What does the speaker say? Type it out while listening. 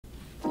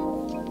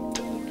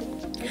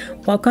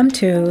Welcome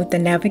to the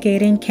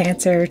Navigating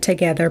Cancer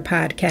Together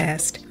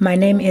podcast. My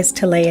name is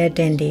Talea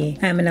Dindy.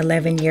 I'm an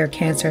 11-year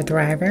cancer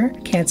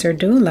thriver, cancer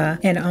doula,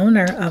 and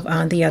owner of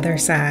On the Other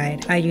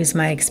Side. I use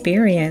my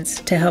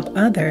experience to help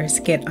others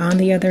get on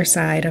the other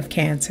side of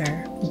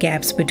cancer.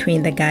 Gaps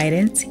between the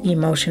guidance,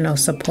 emotional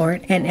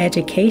support, and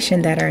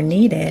education that are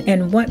needed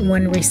and what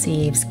one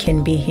receives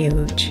can be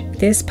huge.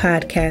 This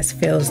podcast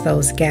fills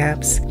those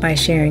gaps by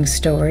sharing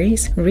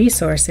stories,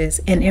 resources,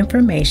 and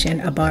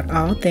information about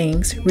all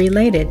things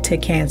related to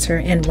cancer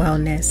and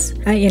wellness.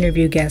 I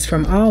interview guests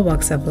from all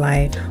walks of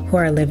life who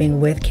are living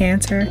with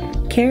cancer,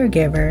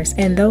 caregivers,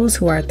 and those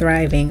who are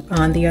thriving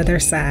on the other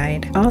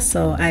side.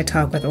 Also, I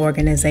talk with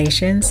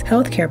organizations,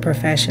 healthcare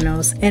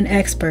professionals, and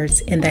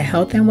experts in the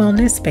health and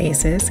wellness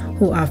spaces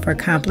who offer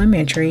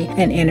complementary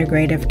and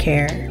integrative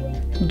care.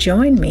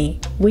 Join me.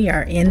 We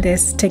are in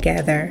this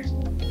together.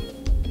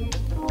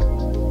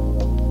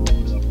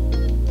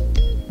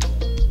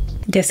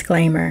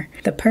 Disclaimer: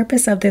 the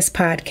purpose of this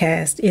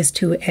podcast is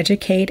to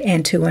educate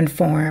and to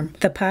inform.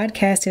 The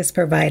podcast is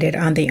provided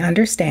on the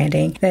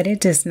understanding that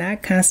it does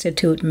not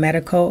constitute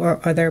medical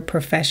or other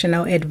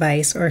professional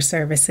advice or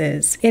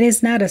services. It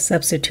is not a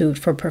substitute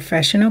for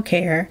professional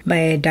care by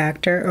a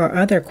doctor or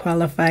other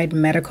qualified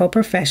medical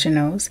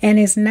professionals and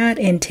is not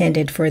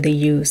intended for the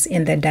use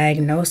in the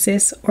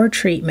diagnosis or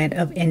treatment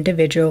of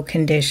individual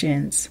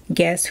conditions.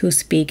 Guests who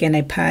speak in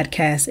a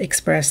podcast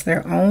express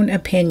their own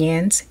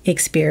opinions,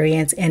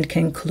 experience, and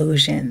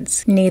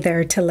conclusions.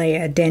 Neither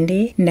Talea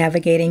Dindy,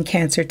 Navigating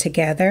Cancer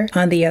Together,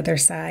 On the Other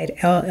Side,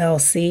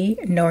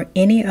 LLC, nor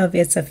any of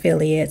its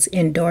affiliates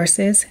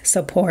endorses,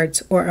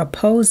 supports, or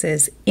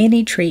opposes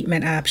any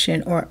treatment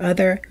option or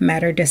other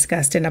matter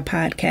discussed in a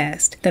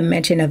podcast. The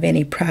mention of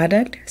any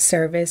product,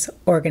 service,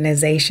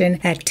 organization,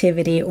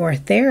 activity, or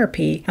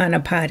therapy on a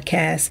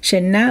podcast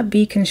should not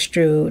be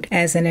construed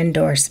as an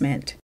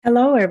endorsement.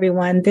 Hello,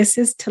 everyone. This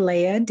is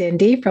Talea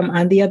Dindy from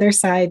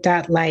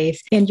OnTheOtherSide.life,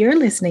 and you're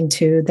listening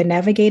to the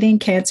Navigating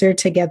Cancer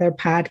Together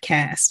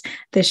podcast,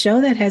 the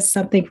show that has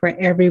something for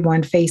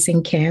everyone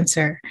facing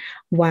cancer.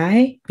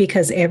 Why?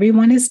 Because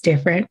everyone is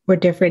different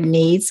with different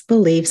needs,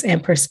 beliefs,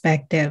 and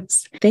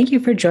perspectives. Thank you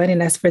for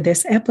joining us for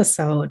this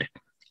episode.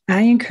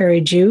 I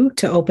encourage you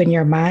to open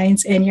your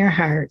minds and your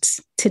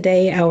hearts.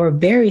 Today, our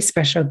very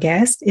special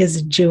guest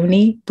is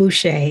Juni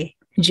Bucher.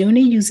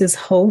 Juni uses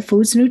whole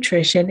foods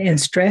nutrition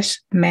and stress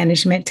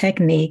management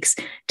techniques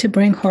to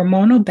bring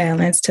hormonal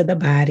balance to the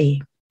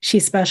body. She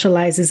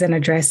specializes in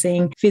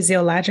addressing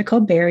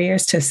physiological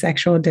barriers to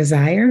sexual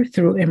desire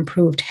through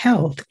improved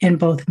health in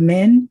both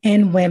men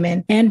and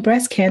women and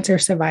breast cancer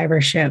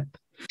survivorship.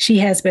 She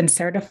has been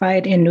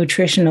certified in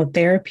nutritional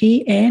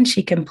therapy and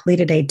she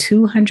completed a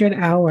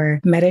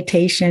 200-hour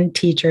meditation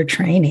teacher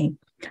training.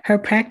 Her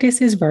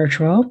practice is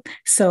virtual,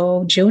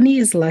 so Juni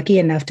is lucky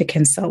enough to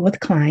consult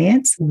with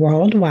clients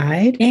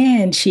worldwide,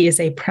 and she is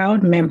a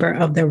proud member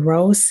of the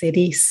Rose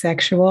City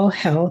Sexual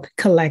Health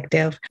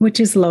Collective, which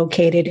is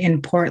located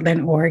in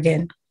Portland,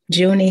 Oregon.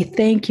 Juni,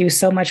 thank you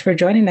so much for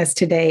joining us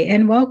today,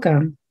 and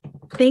welcome.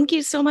 Thank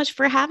you so much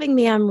for having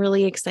me. I'm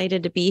really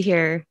excited to be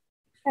here.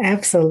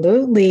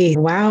 Absolutely.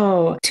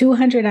 Wow.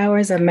 200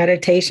 hours of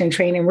meditation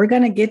training. We're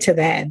going to get to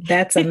that.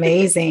 That's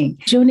amazing.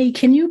 Juni,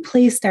 can you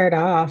please start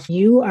off?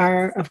 You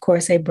are, of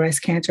course, a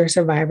breast cancer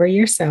survivor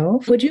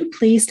yourself. Would you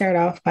please start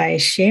off by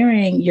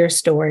sharing your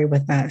story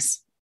with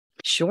us?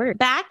 Sure.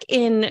 Back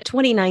in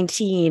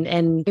 2019,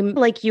 and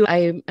like you,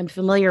 I'm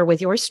familiar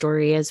with your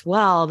story as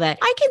well, that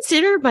I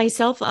considered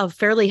myself a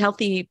fairly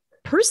healthy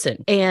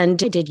person.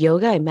 And I did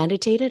yoga, I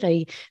meditated,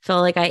 I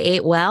felt like I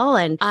ate well.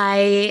 And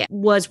I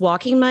was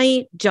walking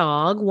my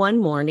dog one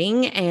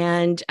morning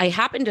and I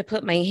happened to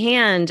put my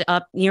hand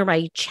up near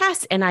my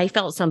chest and I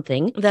felt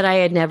something that I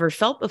had never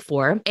felt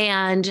before.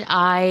 And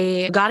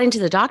I got into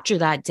the doctor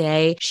that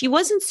day. She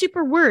wasn't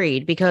super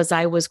worried because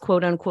I was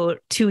quote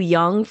unquote too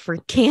young for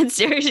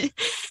cancer.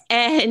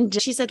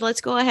 And she said,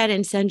 let's go ahead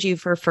and send you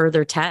for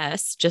further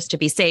tests just to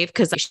be safe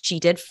because she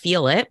did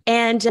feel it.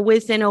 And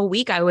within a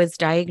week, I was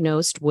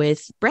diagnosed with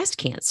breast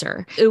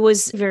cancer. It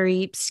was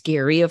very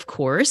scary, of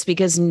course,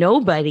 because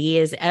nobody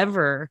is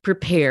ever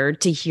prepared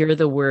to hear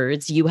the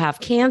words, you have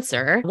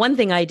cancer. One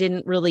thing I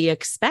didn't really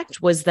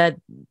expect was that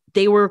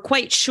they were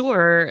quite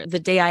sure the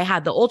day I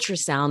had the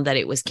ultrasound that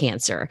it was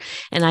cancer.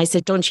 And I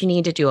said, don't you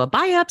need to do a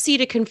biopsy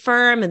to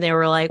confirm? And they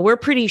were like, we're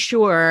pretty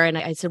sure. And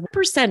I said, what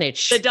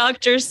percentage? The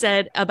doctor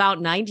said about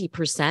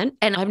 90%.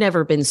 And I've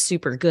never been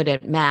super good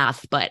at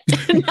math, but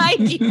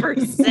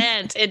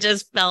 90%, it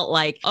just felt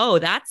like, oh,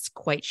 that's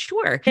quite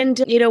sure. And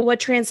what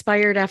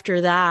transpired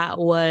after that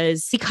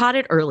was he caught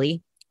it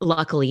early.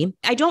 luckily.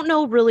 I don't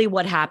know really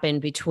what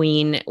happened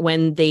between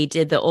when they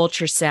did the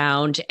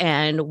ultrasound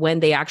and when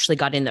they actually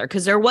got in there,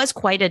 because there was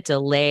quite a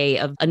delay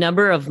of a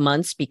number of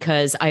months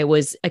because I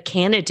was a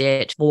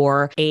candidate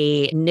for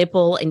a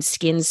nipple and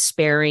skin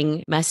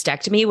sparing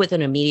mastectomy with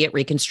an immediate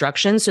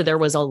reconstruction. So there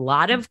was a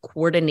lot of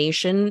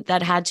coordination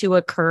that had to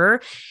occur.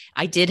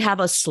 I did have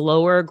a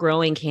slower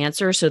growing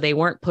cancer, so they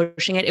weren't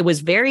pushing it. It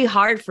was very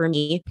hard for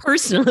me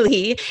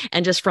personally,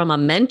 and just from a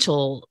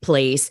mental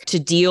place, to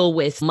deal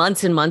with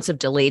months and months of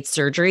delayed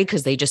surgery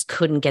because they just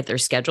couldn't get their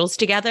schedules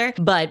together.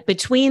 But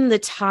between the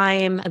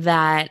time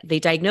that they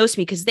diagnosed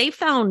me, because they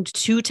found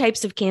two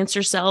types of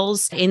cancer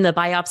cells in the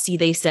biopsy,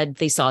 they said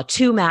they saw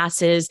two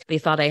masses. They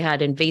thought I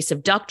had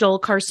invasive ductal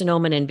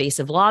carcinoma and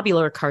invasive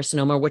lobular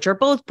carcinoma, which are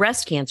both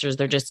breast cancers.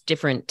 They're just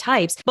different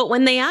types. But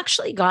when they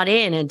actually got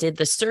in and did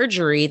the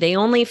surgery, they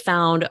only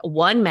found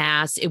one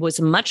mass. It was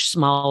much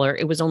smaller.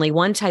 It was only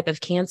one type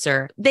of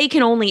cancer. They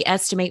can only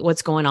estimate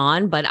what's going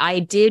on, but I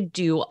did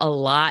do a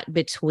lot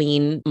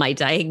between my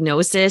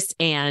diagnosis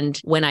and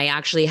when I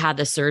actually had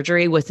the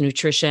surgery with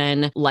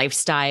nutrition,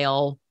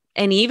 lifestyle,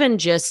 and even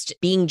just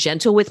being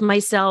gentle with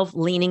myself,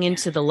 leaning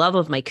into the love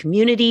of my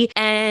community.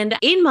 And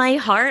in my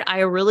heart, I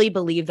really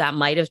believe that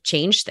might have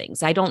changed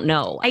things. I don't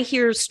know. I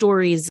hear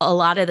stories a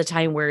lot of the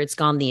time where it's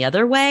gone the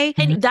other way.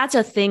 And that's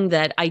a thing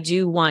that I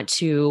do want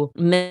to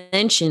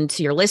mention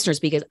to your listeners,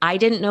 because I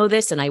didn't know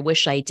this and I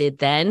wish I did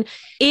then.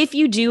 If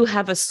you do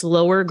have a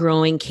slower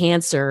growing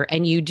cancer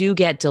and you do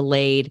get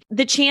delayed,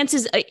 the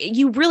chances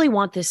you really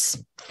want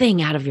this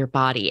thing out of your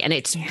body. And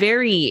it's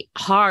very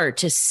hard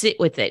to sit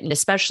with it. And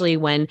especially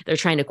when they're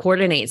trying to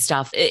coordinate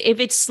stuff. If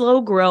it's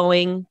slow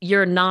growing,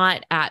 you're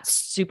not at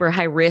super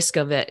high risk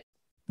of it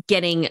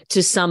getting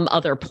to some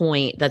other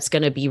point that's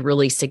going to be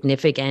really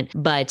significant.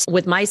 But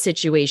with my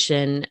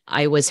situation,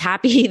 I was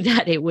happy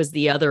that it was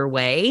the other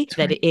way,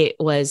 that it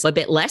was a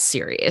bit less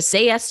serious.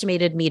 They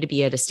estimated me to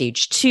be at a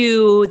stage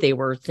 2. They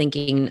were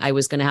thinking I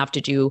was going to have to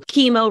do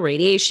chemo,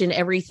 radiation,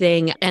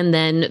 everything. And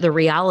then the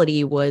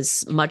reality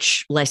was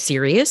much less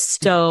serious.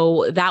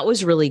 So that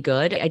was really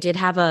good. I did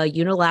have a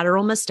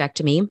unilateral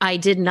mastectomy. I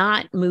did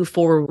not move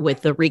forward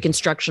with the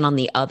reconstruction on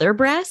the other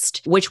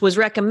breast, which was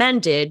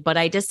recommended, but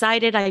I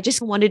decided I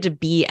just wanted to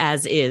be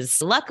as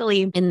is.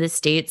 Luckily, in the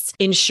States,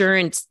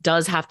 insurance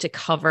does have to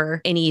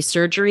cover any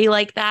surgery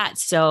like that.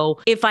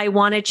 So if I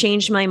want to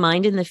change my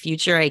mind in the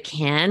future, I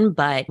can.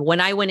 But when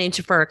I went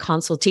into for a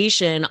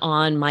consultation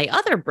on my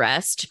other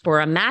breast for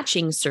a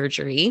matching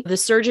surgery, the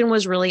surgeon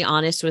was really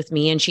honest with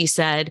me. And she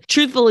said,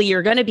 truthfully,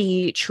 you're going to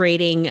be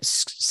trading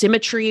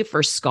symmetry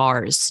for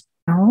scars.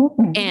 Oh,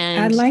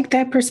 and I like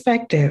that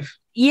perspective.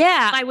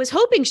 Yeah, I was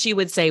hoping she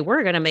would say,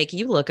 we're going to make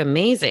you look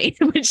amazing.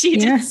 But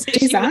she's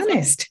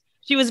honest.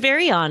 She was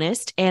very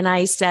honest. And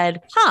I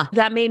said,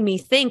 that made me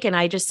think. And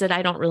I just said,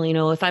 I don't really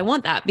know if I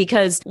want that,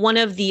 because one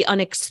of the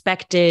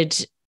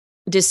unexpected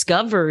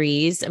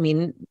discoveries, I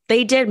mean,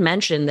 they did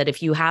mention that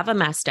if you have a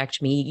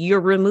mastectomy, you're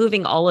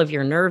removing all of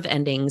your nerve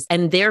endings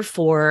and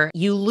therefore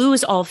you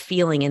lose all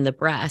feeling in the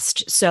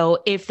breast. So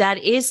if that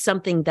is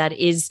something that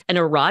is an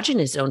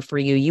erogenous zone for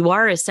you, you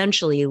are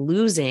essentially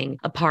losing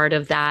a part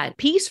of that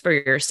piece for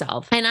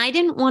yourself. And I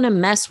didn't want to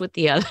mess with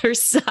the other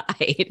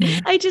side.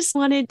 I just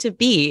wanted to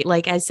be,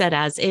 like I said,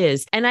 as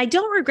is. And I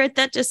don't regret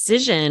that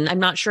decision. I'm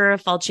not sure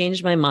if I'll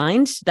change my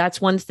mind. That's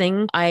one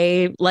thing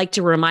I like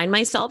to remind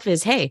myself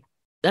is, hey,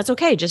 that's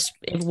okay. Just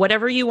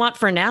whatever you want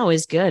for now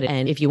is good.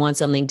 And if you want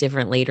something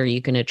different later,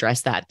 you can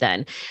address that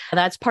then.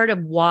 That's part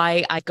of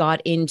why I got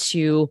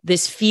into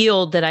this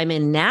field that I'm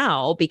in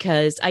now,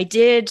 because I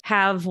did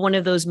have one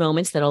of those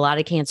moments that a lot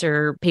of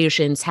cancer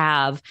patients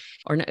have,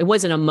 or it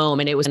wasn't a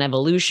moment, it was an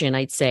evolution,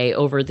 I'd say,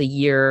 over the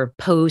year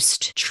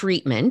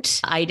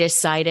post-treatment. I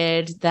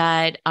decided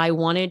that I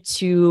wanted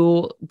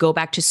to go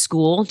back to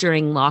school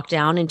during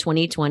lockdown in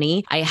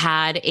 2020. I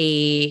had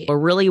a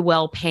really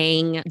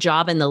well-paying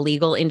job in the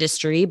legal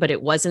industry, but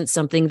it wasn't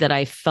something that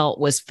I felt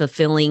was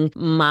fulfilling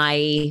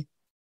my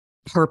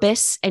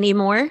purpose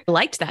anymore. I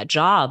liked that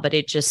job, but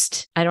it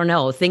just, I don't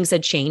know, things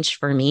had changed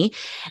for me.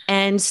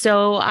 And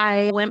so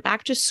I went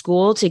back to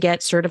school to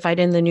get certified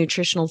in the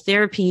nutritional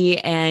therapy.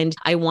 And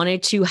I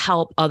wanted to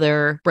help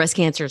other breast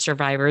cancer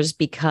survivors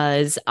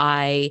because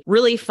I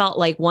really felt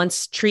like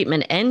once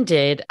treatment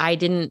ended, I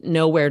didn't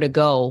know where to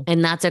go.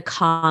 And that's a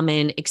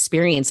common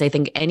experience I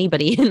think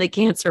anybody in the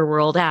cancer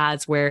world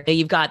has, where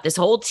you've got this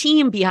whole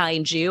team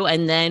behind you.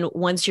 And then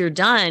once you're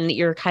done,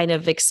 you're kind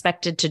of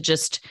expected to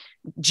just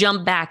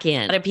jump back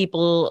in. A lot of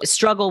people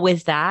struggle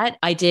with that.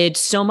 I did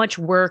so much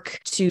work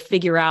to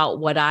figure out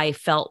what I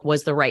felt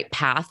was the right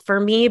path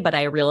for me, but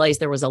I realized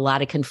there was a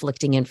lot of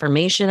conflicting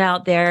information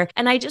out there.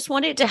 And I just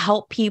wanted to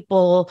help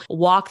people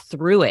walk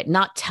through it,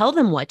 not tell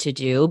them what to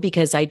do,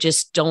 because I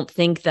just don't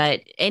think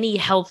that any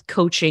health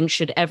coaching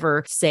should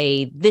ever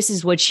say, this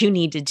is what you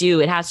need to do.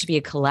 It has to be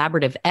a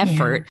collaborative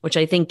effort, which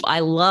I think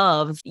I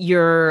love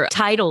your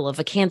title of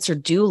a cancer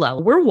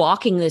doula. We're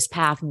walking this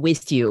path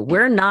with you.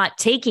 We're not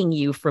taking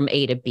you from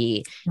A to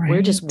B. Right.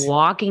 We're just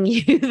walking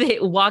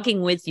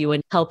with you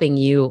and helping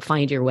you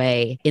find your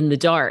way in the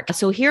dark.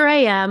 So here I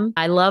am.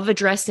 I love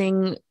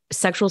addressing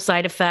sexual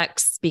side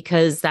effects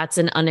because that's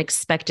an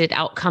unexpected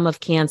outcome of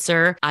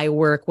cancer. I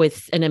work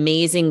with an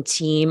amazing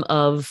team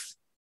of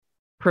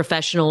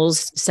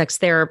professionals, sex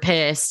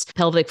therapists,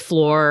 pelvic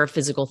floor,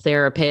 physical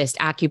therapist,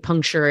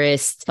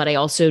 acupuncturist, but I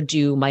also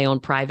do my own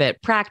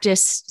private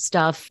practice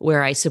stuff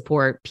where I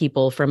support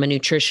people from a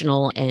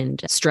nutritional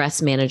and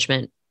stress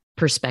management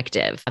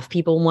perspective. If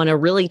people want to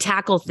really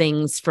tackle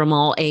things from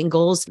all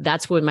angles,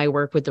 that's what my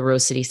work with the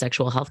Rose City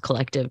Sexual Health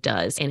Collective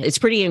does. And it's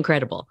pretty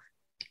incredible.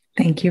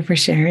 Thank you for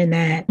sharing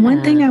that.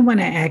 One thing I want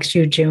to ask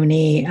you,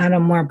 Juni, on a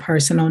more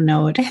personal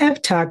note, I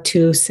have talked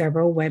to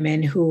several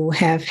women who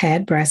have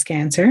had breast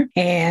cancer,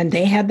 and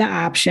they had the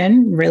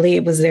option, really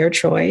it was their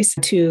choice,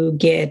 to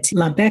get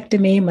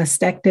lumpectomy,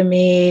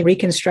 mastectomy,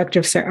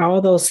 reconstructive surgery,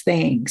 all those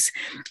things.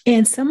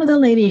 And some of the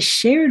ladies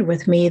shared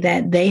with me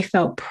that they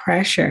felt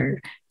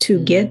pressured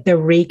to get the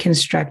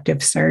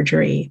reconstructive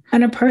surgery.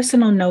 On a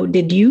personal note,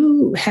 did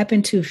you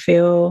happen to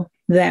feel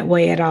that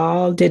way at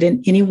all?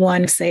 Didn't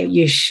anyone say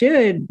you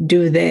should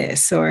do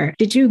this? Or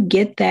did you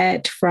get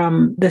that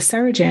from the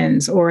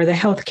surgeons or the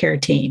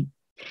healthcare team?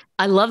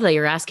 I love that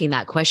you're asking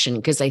that question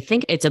because I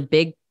think it's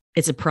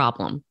a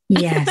problem.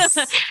 Yes.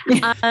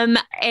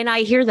 And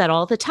I hear that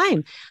all the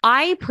time.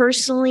 I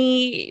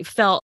personally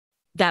felt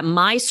that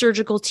my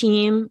surgical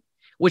team,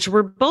 which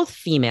were both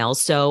female,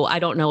 so I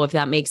don't know if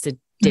that makes a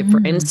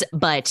difference,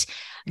 but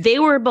they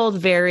were both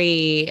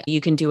very, you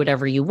can do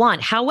whatever you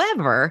want.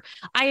 However,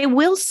 I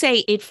will say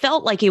it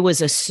felt like it was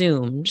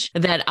assumed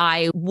that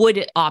I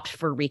would opt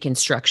for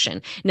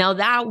reconstruction. Now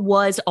that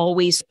was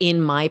always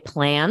in my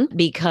plan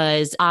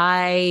because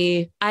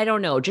I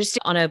don't know, just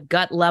on a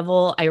gut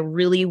level, I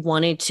really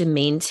wanted to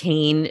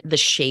maintain the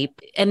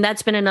shape. And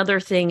that's been another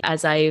thing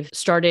as I've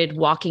started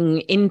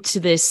walking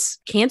into this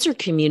cancer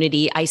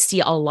community. I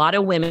see a lot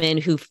of women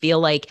who feel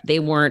like they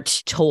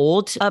weren't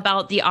told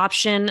about the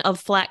option of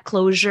flat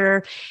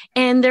closure.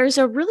 And there's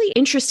a really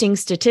interesting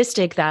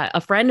statistic that a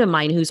friend of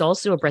mine who's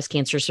also a breast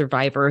cancer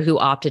survivor who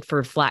opted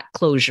for flat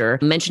closure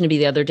mentioned to me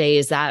the other day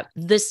is that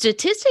the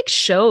statistics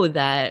show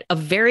that a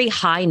very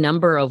high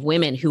number of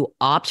women who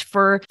opt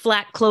for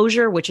flat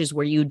closure, which is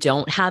where you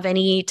don't have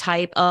any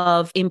type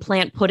of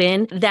implant put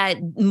in, that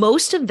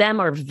most of them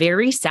are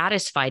very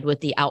satisfied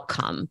with the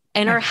outcome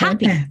and are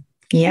happy.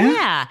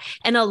 Yeah.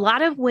 And a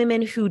lot of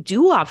women who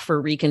do opt for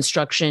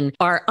reconstruction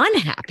are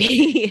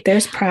unhappy.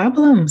 There's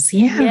problems.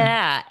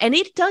 Yeah. And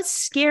it does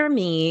scare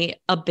me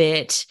a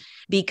bit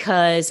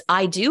because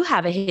I do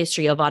have a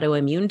history of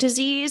autoimmune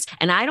disease.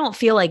 And I don't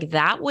feel like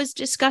that was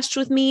discussed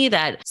with me,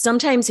 that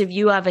sometimes if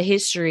you have a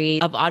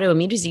history of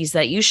autoimmune disease,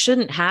 that you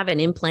shouldn't have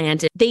an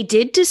implant. They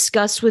did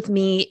discuss with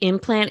me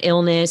implant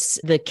illness,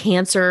 the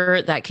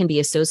cancer that can be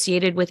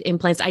associated with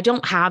implants. I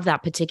don't have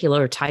that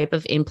particular type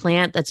of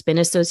implant that's been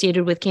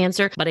associated with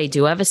cancer, but I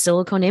do have a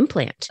silicone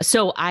implant.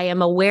 So I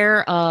am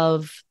aware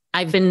of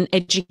I've been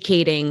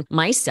educating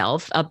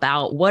myself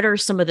about what are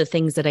some of the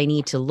things that I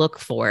need to look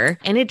for.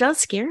 And it does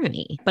scare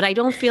me, but I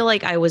don't feel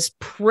like I was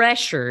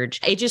pressured.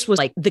 It just was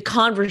like the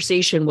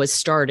conversation was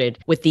started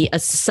with the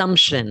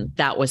assumption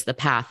that was the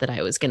path that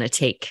I was going to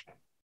take.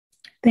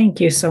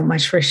 Thank you so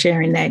much for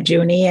sharing that,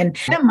 Juni. And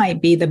that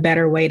might be the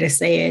better way to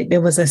say it. It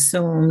was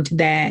assumed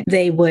that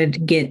they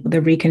would get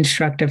the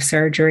reconstructive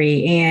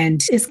surgery.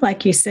 And it's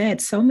like you said,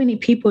 so many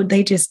people,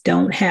 they just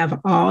don't have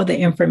all the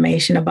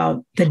information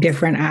about the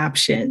different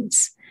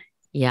options.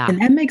 Yeah.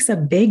 And that makes a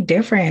big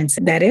difference.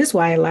 That is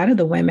why a lot of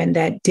the women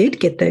that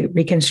did get the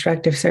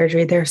reconstructive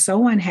surgery, they're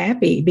so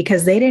unhappy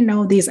because they didn't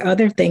know these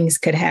other things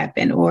could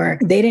happen, or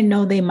they didn't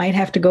know they might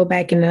have to go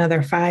back in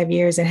another 5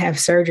 years and have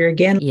surgery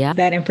again. Yeah.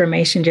 That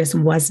information just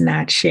was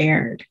not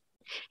shared.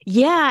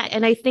 Yeah.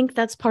 And I think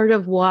that's part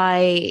of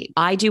why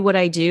I do what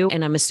I do.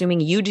 And I'm assuming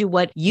you do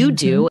what you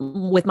do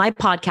with my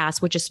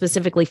podcast, which is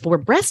specifically for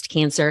breast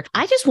cancer.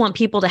 I just want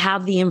people to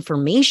have the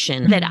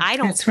information that I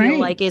don't feel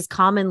like is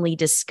commonly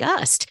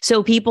discussed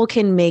so people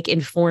can make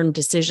informed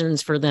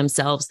decisions for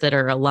themselves that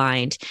are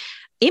aligned.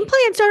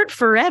 Implants aren't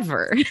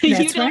forever.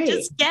 You don't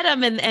just get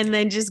them and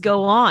then just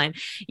go on.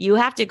 You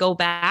have to go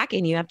back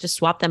and you have to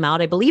swap them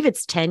out. I believe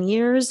it's 10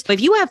 years. But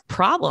if you have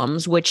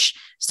problems, which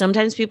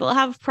sometimes people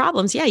have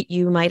problems,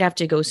 you might have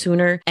to go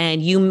sooner,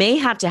 and you may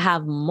have to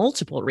have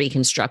multiple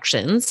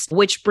reconstructions,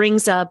 which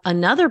brings up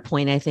another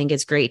point I think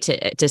is great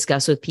to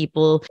discuss with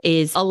people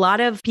is a lot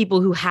of people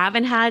who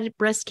haven't had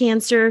breast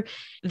cancer,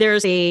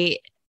 there's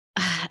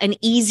an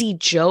easy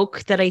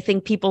joke that I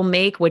think people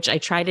make, which I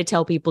try to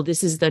tell people,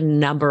 this is the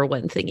number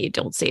one thing you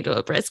don't say to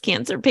a breast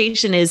cancer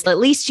patient is, at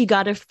least you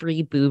got a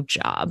free boob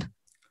job.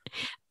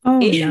 Oh,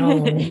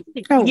 no.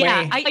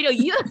 Yeah, I know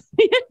you,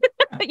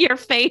 your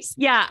face.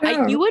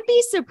 Yeah, you would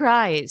be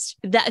surprised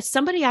that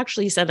somebody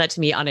actually said that to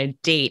me on a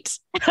date,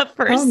 a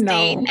first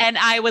date. And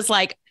I was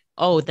like,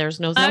 Oh, there's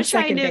no No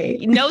second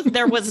date. No,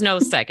 there was no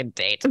second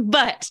date.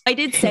 But I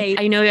did say,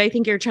 I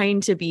think you're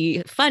trying to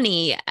be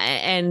funny.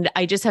 And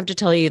I just have to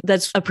tell you,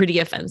 that's a pretty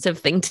offensive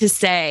thing to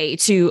say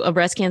to a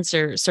breast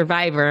cancer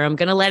survivor. I'm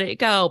going to let it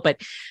go.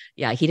 But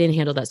yeah, he didn't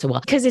handle that so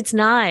well because it's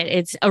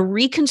a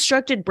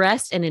reconstructed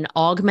breast and an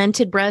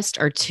augmented breast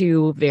are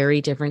two very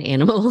different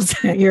animals.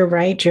 You're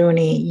right,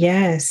 Juni.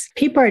 Yes.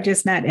 People are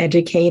just not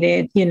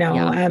educated. Yeah.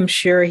 I'm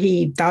sure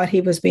he thought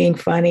he was being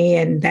funny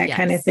and that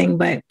kind of thing,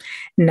 but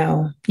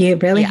no, you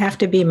really have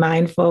to be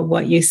mindful of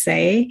what you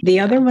say. The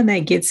other one that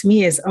gets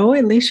me is, oh,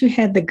 at least you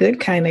had the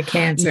good kind of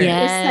cancer.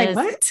 Yes. It's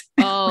like, what?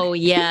 Oh,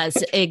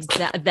 yes,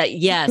 exactly.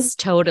 Yes,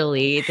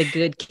 totally. The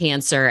good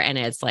cancer. And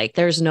it's like,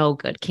 there's no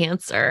good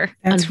cancer,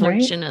 That's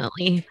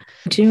unfortunately. Right.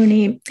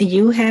 Juni,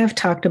 you have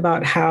talked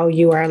about how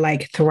you are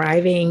like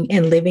thriving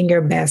and living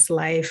your best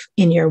life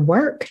in your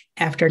work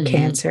after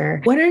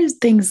cancer. What are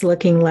things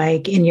looking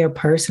like in your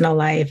personal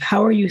life?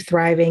 How are you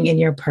thriving in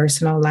your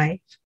personal life?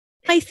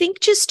 I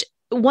think just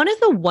one of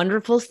the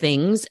wonderful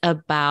things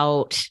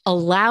about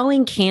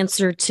allowing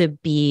cancer to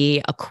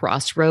be a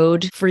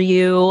crossroad for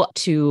you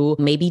to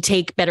maybe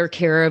take better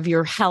care of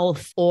your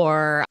health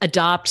or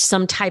adopt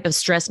some type of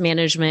stress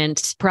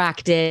management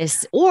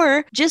practice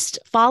or just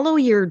follow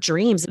your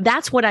dreams.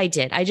 That's what I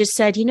did. I just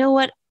said, you know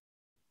what?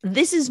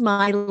 This is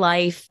my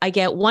life. I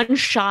get one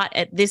shot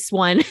at this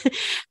one,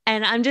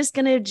 and I'm just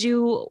going to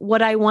do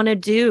what I want to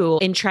do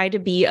and try to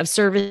be of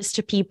service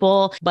to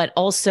people, but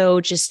also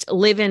just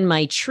live in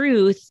my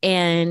truth.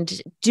 And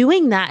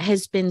doing that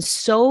has been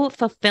so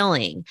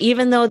fulfilling,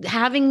 even though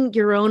having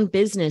your own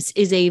business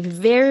is a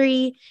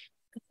very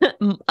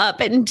up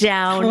and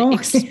down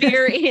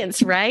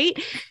experience, right?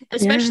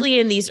 Especially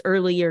in these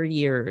earlier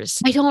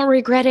years. I don't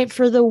regret it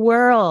for the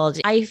world.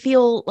 I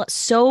feel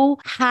so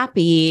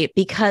happy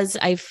because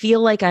I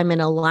feel like I'm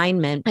in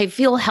alignment. I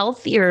feel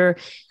healthier.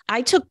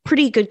 I took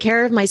pretty good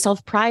care of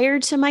myself prior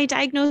to my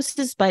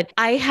diagnosis, but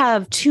I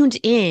have tuned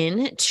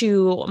in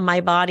to my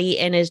body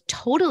in a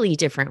totally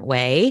different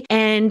way.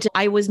 And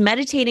I was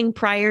meditating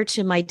prior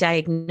to my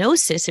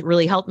diagnosis. It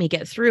really helped me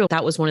get through.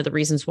 That was one of the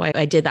reasons why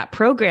I did that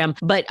program.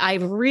 But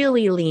I've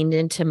really leaned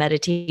into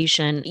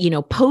meditation,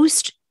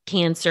 post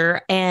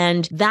cancer.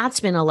 And that's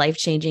been a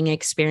life-changing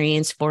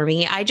experience for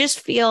me. I just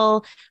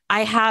feel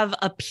I have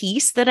a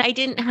peace that I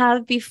didn't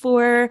have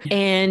before,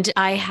 and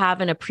I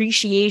have an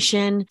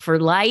appreciation for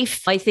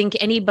life. I think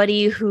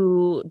anybody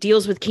who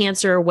deals with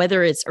cancer,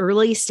 whether it's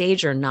early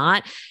stage or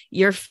not,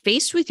 you're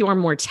faced with your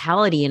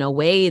mortality in a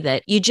way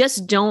that you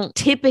just don't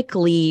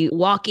typically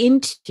walk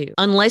into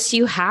unless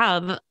you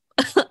have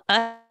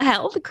a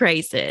health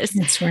crisis.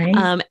 That's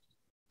right.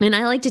 And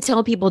I like to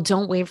tell people,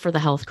 don't wait for the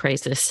health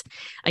crisis.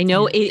 I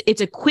know it's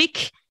a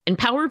quick and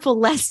powerful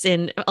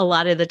lesson a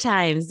lot of the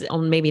times, or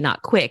maybe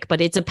not quick, but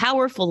it's a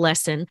powerful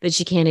lesson that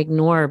you can't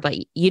ignore. But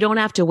you don't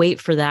have to wait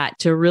for that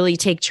to really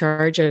take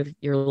charge of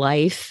your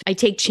life. I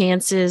take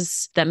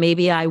chances that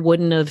maybe I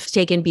wouldn't have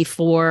taken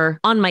before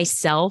on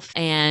myself,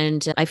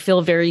 and I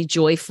feel very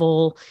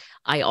joyful.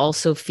 I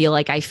also feel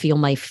like I feel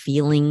my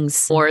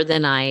feelings more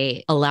than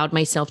I allowed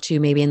myself to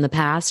maybe in the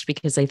past,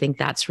 because I think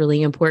that's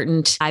really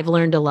important. I've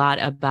learned a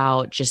lot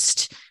about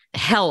just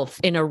health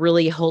in a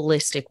really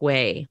holistic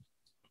way.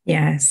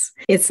 Yes.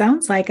 It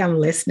sounds like I'm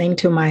listening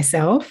to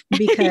myself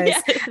because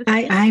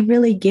I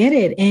really get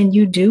it. And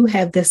you do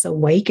have this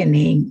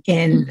awakening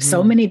in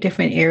so many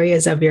different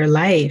areas of your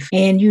life.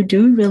 And you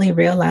do really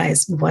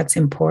realize what's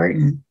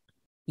important.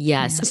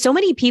 Yes. Yeah. So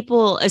many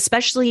people,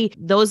 especially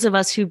those of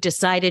us who've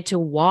decided to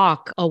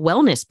walk a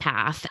wellness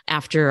path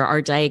after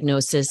our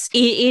diagnosis,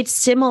 it's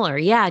similar.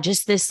 Yeah.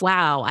 Just this,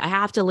 wow, I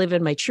have to live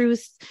in my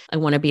truth. I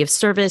want to be of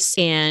service.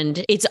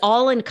 And it's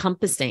all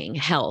encompassing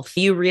health.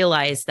 You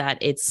realize that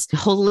it's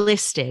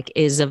holistic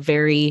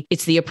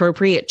it's the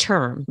appropriate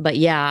term. But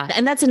yeah.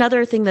 And that's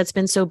another thing that's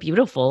been so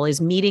beautiful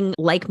is meeting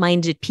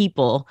like-minded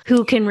people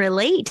who can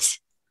relate.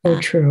 So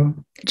true.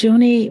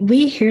 Juni,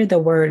 we hear the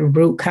word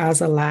root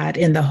cause a lot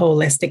in the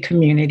holistic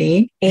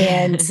community.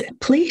 And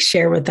please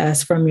share with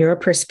us from your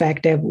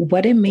perspective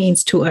what it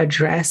means to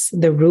address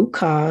the root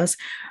cause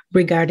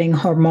regarding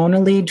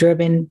hormonally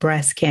driven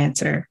breast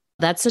cancer.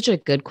 That's such a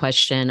good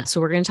question.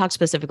 So we're going to talk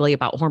specifically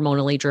about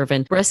hormonally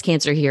driven breast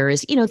cancer here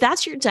is,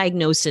 that's your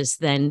diagnosis.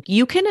 Then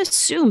you can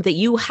assume that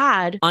you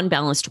had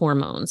unbalanced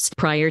hormones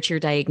prior to your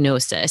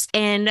diagnosis.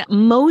 And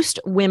most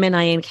women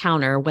I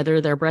encounter,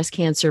 whether they're breast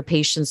cancer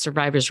patients,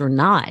 survivors or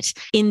not,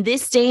 in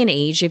this day and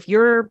age, if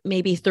you're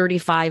maybe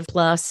 35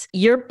 plus,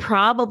 you're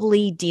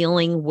probably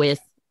dealing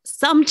with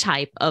some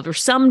type of or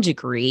some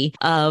degree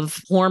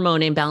of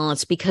hormone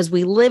imbalance because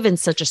we live in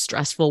such a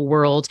stressful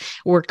world.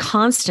 We're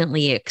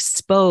constantly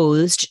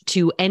exposed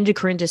to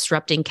endocrine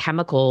disrupting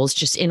chemicals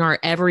just in our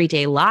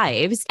everyday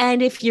lives.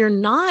 And if you're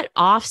not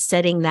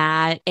offsetting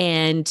that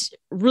and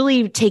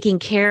really taking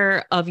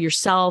care of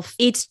yourself,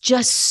 it's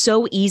just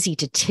so easy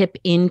to tip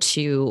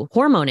into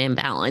hormone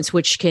imbalance,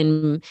 which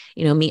can,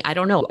 mean, I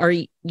don't know, are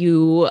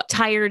you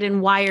tired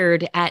and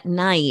wired at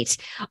night?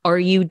 Are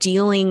you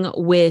dealing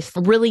with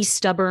really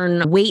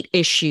stubborn weight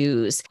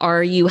issues?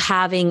 Are you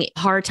having a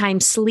hard time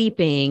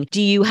sleeping? Do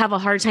you have a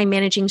hard time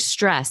managing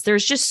stress?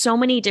 There's just so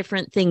many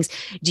different things.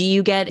 Do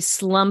you get a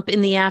slump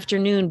in the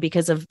afternoon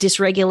because of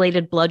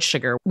dysregulated blood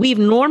sugar? We've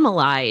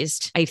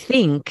normalized, I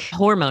think,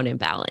 hormone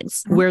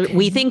imbalance, where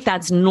we think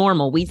that's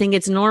normal. We think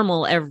it's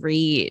normal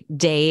every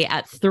day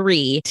at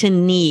 3 to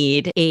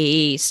need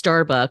a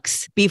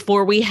Starbucks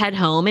before we head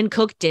home and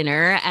cook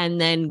dinner,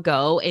 and then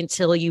go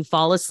until you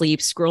fall asleep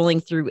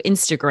scrolling through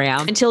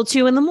Instagram until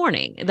 2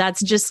 a.m.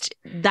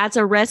 That's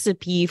a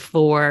recipe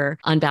for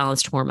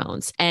unbalanced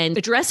hormones. And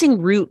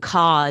addressing root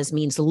cause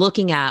means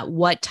looking at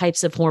what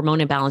types of hormone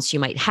imbalance you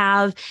might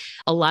have.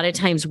 A lot of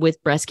times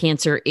with breast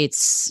cancer, it's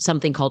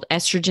something called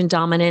estrogen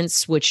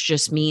dominance, which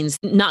just means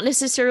not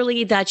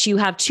necessarily that you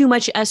have too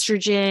much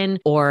estrogen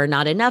or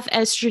not enough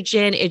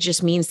estrogen. It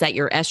just means that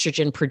your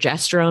estrogen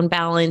progesterone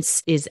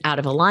balance is out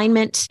of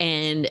alignment,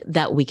 and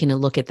that we can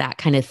look at that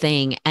kind of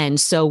thing. And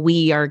so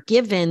we are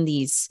given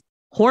these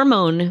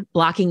hormone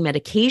blocking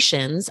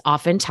medications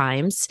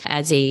oftentimes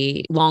as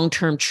a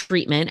long-term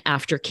treatment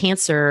after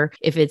cancer,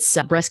 if it's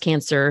breast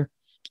cancer,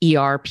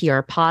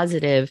 PR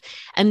positive.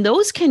 And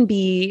those can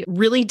be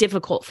really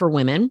difficult for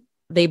women.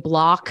 They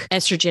block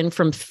estrogen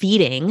from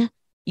feeding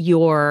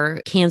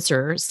your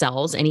cancer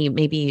cells, any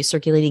maybe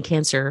circulating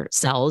cancer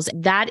cells.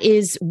 That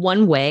is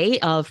one way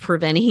of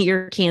preventing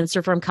your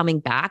cancer from coming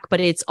back,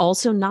 but it's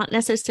also not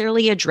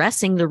necessarily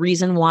addressing the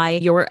reason why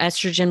your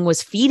estrogen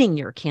was feeding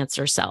your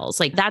cancer cells.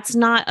 Like, that's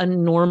not a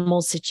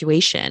normal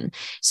situation.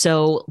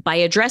 So by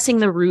addressing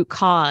the root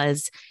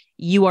cause,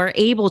 you are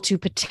able to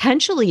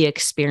potentially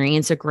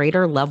experience a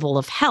greater level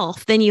of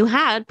health than you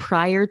had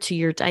prior to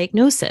your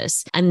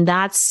diagnosis. And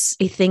that's,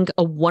 I think,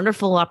 a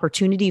wonderful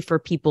opportunity for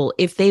people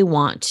if they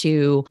want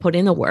to put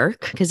in the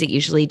work, because it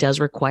usually does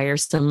require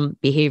some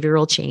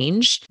behavioral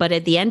change. But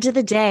at the end of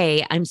the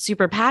day, I'm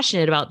super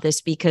passionate about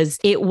this because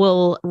it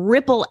will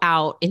ripple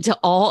out into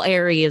all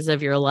areas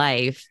of your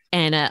life.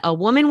 And a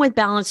woman with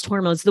balanced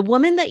hormones, the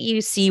woman that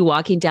you see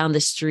walking down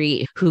the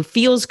street who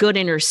feels good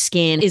in her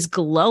skin, is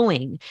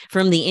glowing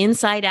from the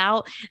inside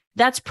out,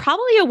 that's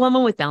probably a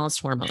woman with balanced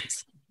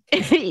hormones.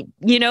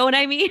 You know what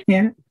I mean?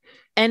 Yeah.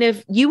 And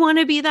if you want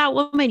to be that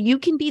woman, you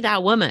can be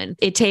that woman.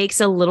 It takes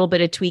a little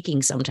bit of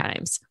tweaking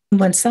sometimes.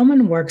 When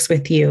someone works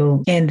with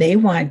you and they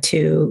want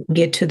to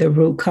get to the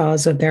root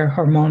cause of their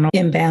hormonal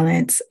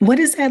imbalance, what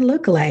does that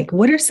look like?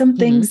 What are some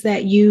things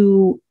that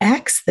you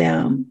ask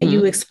them,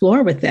 you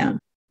explore with them?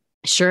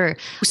 Sure.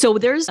 So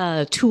there's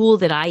a tool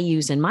that I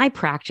use in my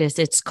practice.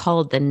 It's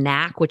called the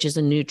NAC, which is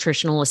a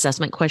nutritional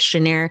assessment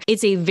questionnaire.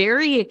 It's a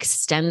very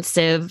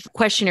extensive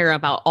questionnaire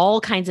about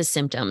all kinds of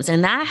symptoms,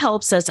 and that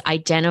helps us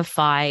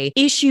identify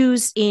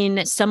issues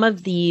in some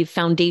of the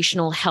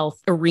foundational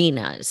health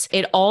arenas.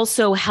 It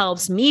also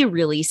helps me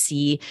really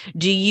see,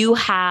 do you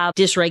have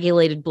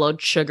dysregulated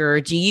blood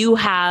sugar? Do you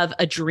have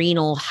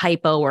adrenal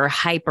hypo or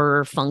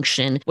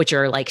hyperfunction, which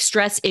are like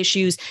stress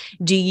issues?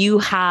 Do you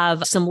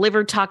have some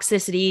liver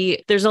toxicity?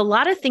 There's a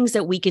lot of things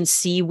that we can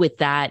see with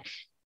that.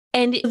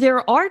 And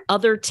there are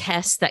other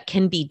tests that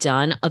can be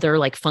done, other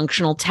like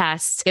functional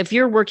tests. If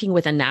you're working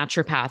with a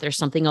naturopath or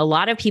something, a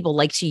lot of people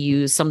like to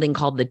use something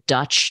called the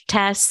Dutch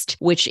test,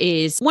 which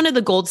is one of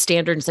the gold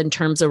standards in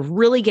terms of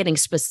really getting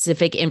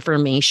specific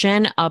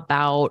information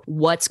about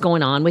what's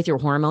going on with your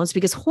hormones,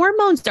 because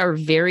hormones are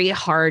very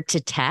hard to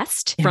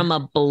test from a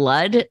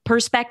blood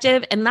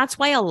perspective. And that's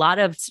why a lot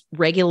of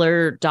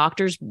regular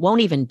doctors won't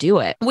even do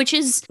it, which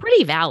is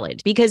pretty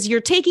valid because you're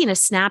taking a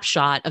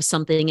snapshot of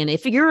something. And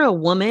if you're a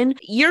woman,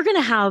 you're going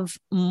to have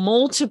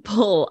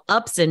multiple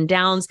ups and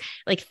downs.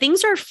 Like,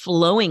 things are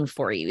flowing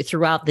for you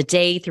throughout the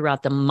day,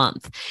 throughout the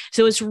month.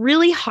 So it's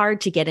really hard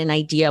to get an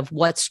idea of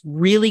what's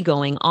really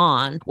going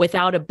on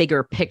without a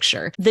bigger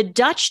picture. The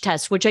Dutch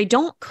test, which I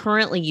don't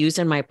currently use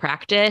in my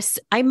practice,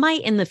 I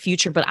might in the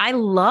future, but I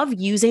love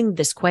using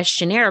this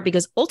questionnaire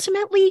because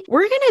ultimately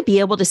we're going to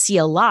be able to see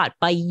a lot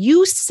by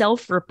you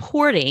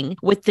self-reporting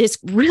with this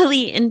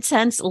really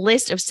intense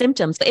list of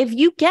symptoms. If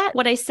you get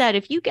what I said,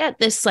 if you get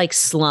this like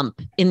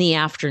slump in the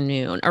afternoon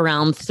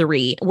around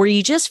 3, where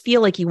you just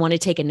feel like you want to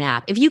take a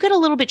nap, if you get a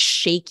little bit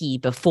shaky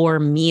before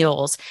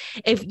meals,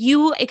 if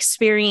you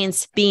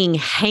experience being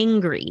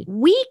hangry,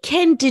 we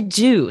can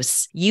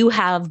deduce you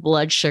have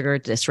blood sugar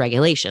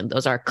dysregulation.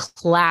 Those are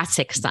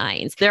classic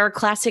signs. There are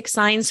classic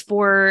signs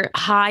for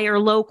high or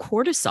low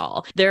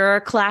cortisol. There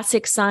are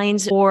classic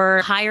signs for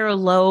high or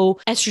low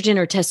estrogen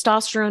or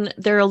testosterone.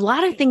 There are a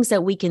lot of things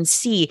that we can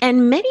see.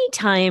 And many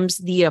times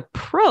the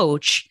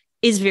approach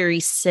is very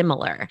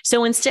similar.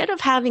 So instead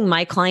of having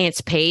my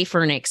clients pay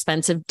for an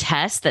expensive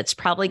test that's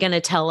probably going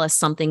to tell us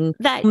something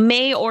that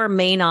may or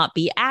may not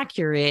be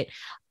accurate,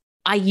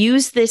 I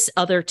use this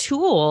other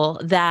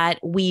tool that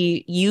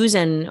we use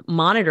and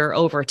monitor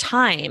over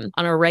time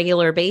on a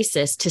regular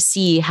basis to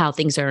see how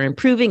things are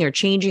improving or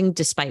changing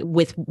despite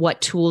with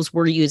what tools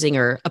we're using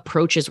or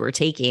approaches we're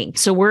taking.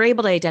 So we're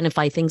able to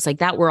identify things like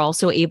that. We're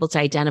also able to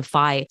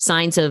identify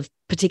signs of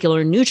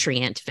particular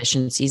nutrient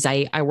deficiencies.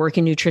 I work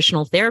in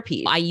nutritional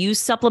therapy. I use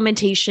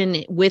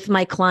supplementation with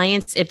my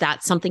clients if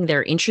that's something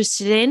they're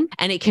interested in,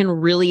 and it can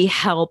really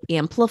help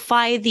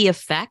amplify the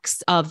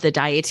effects of the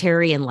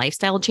dietary and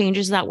lifestyle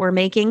changes that we're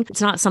making.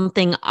 It's not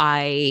something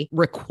I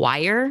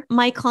require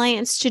my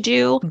clients to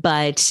do,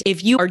 but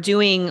if you are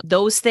doing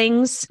those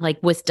things like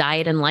with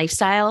diet and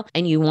lifestyle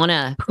and you want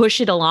to push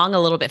it along a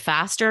little bit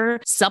faster,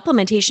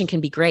 supplementation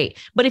can be great.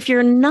 But if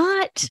you're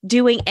not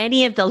doing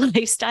any of the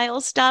lifestyle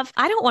stuff,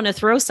 I don't want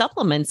to throw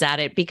supplements at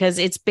it because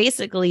it's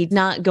basically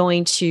not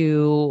going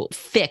to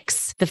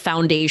fix the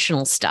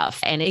foundational stuff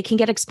and it can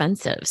get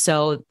expensive.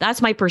 So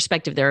that's my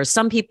perspective. There are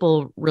some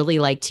people really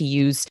like to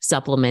use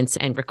supplements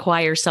and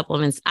require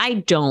supplements. I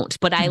don't,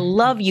 but I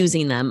love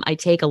using them. I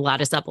take a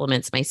lot of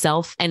supplements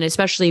myself. And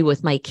especially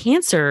with my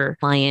cancer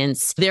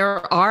clients,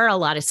 there are a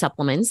lot of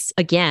supplements.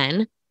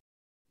 Again,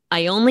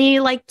 I only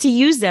like to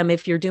use them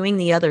if you're doing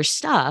the other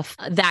stuff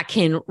that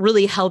can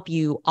really help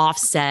you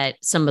offset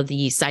some of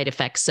the side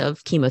effects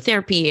of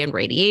chemotherapy and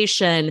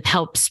radiation,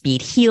 help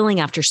speed healing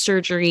after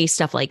surgery,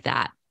 stuff like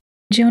that.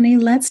 Juni,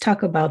 let's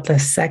talk about the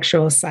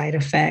sexual side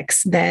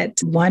effects that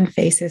one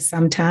faces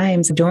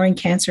sometimes during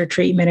cancer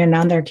treatment and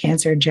on their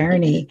cancer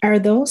journey. Are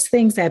those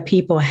things that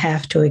people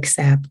have to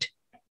accept?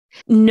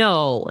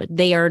 No,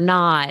 they are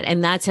not.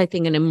 And that's, I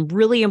think, a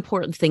really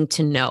important thing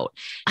to note.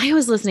 I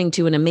was listening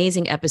to an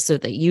amazing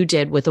episode that you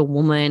did with a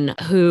woman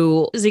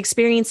who was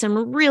experiencing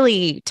some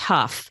really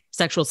tough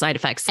sexual side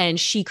effects. And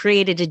she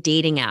created a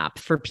dating app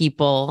for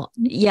people.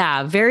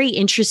 Yeah, very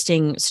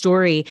interesting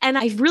story. And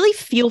I really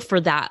feel for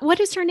that. What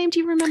is her name? Do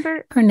you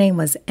remember? Her name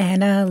was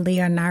Anna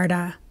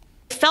Leonarda.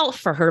 Felt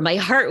for her. My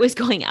heart was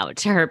going out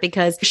to her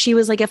because she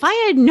was like, if I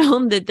had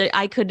known that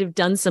I could have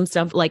done some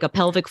stuff like a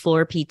pelvic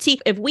floor PT,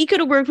 if we could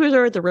have worked with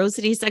her at the Rose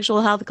City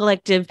Sexual Health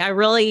Collective, I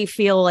really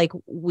feel like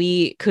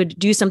we could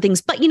do some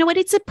things. But you know what?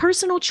 It's a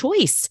personal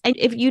choice. And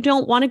if you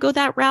don't want to go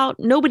that route,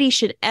 nobody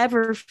should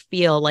ever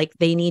feel like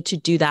they need to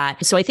do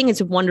that. So I think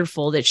it's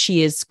wonderful that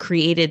she has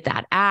created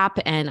that app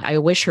and I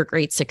wish her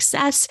great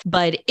success.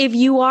 But if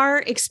you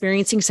are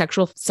experiencing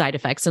sexual side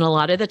effects, and a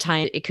lot of the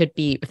time it could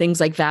be things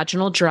like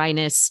vaginal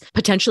dryness,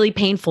 potentially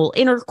painful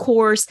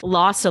intercourse,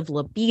 loss of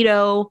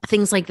libido,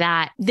 things like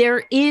that.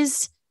 There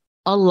is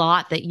a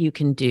lot that you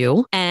can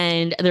do.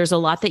 And there's a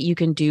lot that you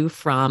can do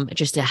from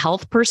just a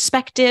health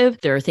perspective.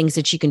 There are things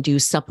that you can do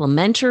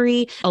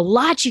supplementary, a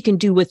lot you can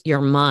do with your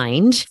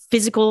mind.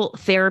 Physical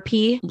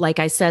therapy, like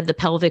I said, the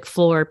pelvic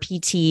floor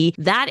PT,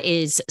 that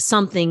is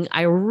something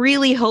I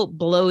really hope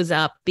blows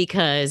up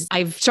because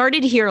I've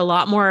started to hear a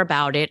lot more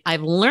about it.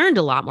 I've learned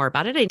a lot more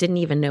about it. I didn't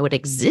even know it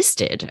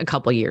existed a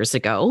couple years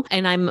ago.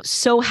 And I'm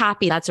so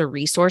happy that's a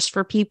resource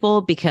for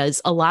people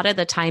because a lot of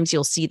the times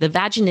you'll see the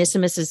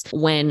vaginismus is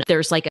when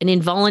there's like an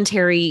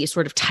involuntary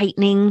sort of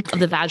tightening of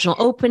the vaginal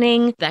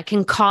opening that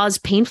can cause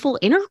painful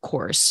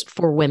intercourse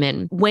for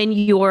women. When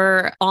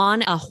you're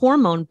on a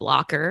hormone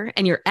blocker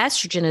and your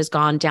estrogen has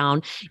gone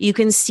down, you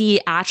can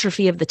see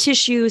atrophy of the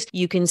tissues,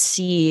 you can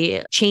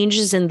see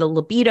changes in the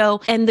libido.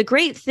 And the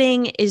great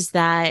thing is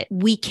that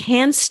we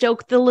can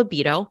stoke the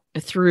libido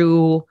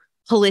through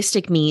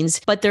holistic means,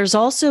 but there's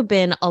also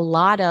been a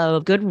lot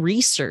of good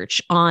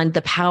research on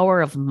the power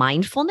of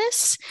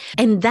mindfulness.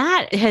 And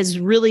that has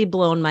really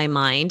blown my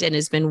mind and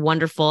has been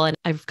wonderful. And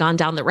I've gone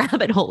down the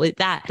rabbit hole with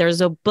that.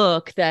 There's a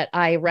book that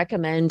I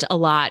recommend a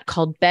lot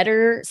called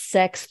Better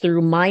Sex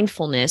Through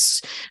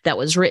Mindfulness that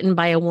was written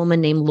by a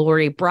woman named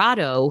Lori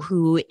Brado,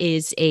 who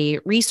is a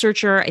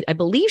researcher. I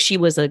believe she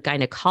was a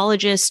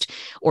gynecologist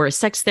or a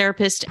sex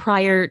therapist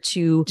prior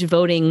to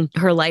devoting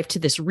her life to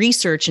this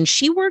research. And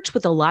she worked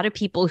with a lot of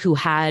people who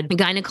had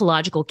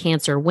gynecological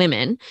cancer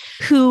women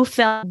who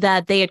felt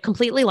that they had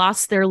completely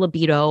lost their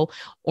libido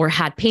or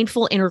had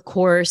painful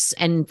intercourse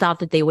and thought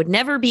that they would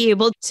never be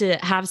able to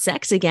have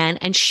sex again.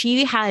 And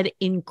she had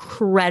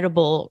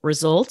incredible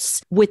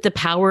results with the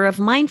power of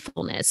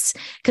mindfulness.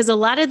 Because a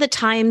lot of the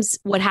times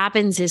what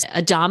happens is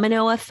a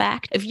domino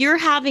effect. If you're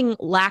having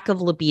lack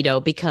of libido,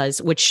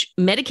 which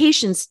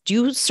medications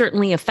do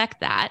certainly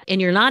affect that,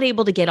 and you're not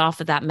able to get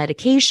off of that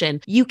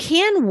medication, you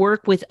can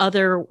work with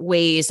other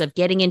ways of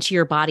getting into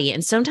your body.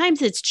 And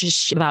sometimes it's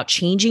just about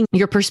changing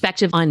your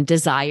perspective on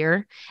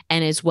desire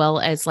and as well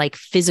as like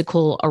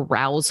physical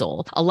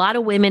arousal. A lot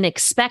of women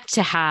expect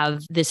to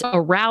have this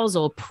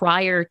arousal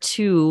prior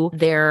to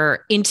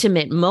their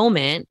intimate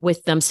moment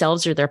with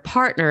themselves or their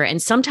partner.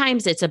 And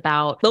sometimes it's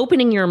about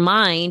opening your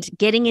mind,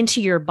 getting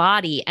into your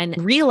body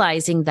and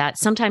realizing that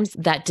sometimes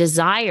that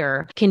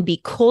desire can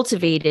be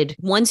cultivated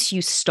once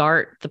you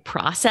start the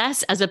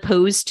process, as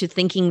opposed to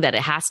thinking that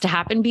it has to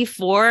happen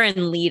before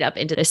and lead up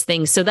into this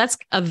thing. So that's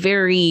a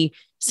very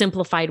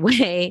simplified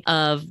way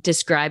of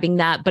describing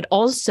that. But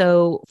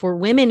also for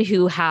women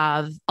who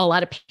have a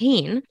lot of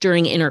pain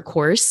during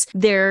intercourse,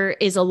 there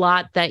is a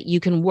lot that you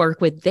can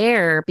work with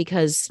there,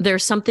 because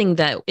there's something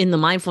that in the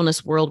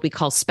mindfulness world we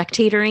call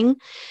spectatoring.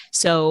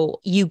 So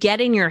you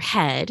get in your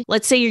head,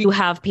 let's say you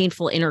have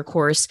painful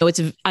intercourse. So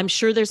I'm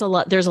sure there's a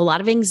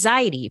lot of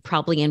anxiety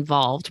probably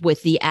involved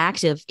with the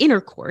act of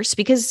intercourse,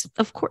 because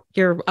of course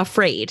you're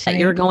afraid that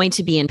you're going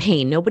to be in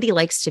pain. Nobody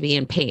likes to be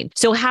in pain.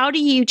 So how do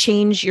you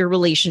change your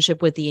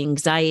relationship with the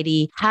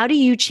anxiety? How do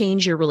you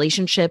change your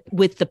relationship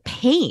with the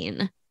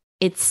pain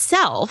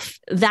itself?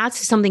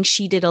 That's something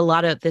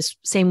this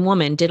same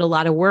woman did a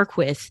lot of work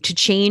with, to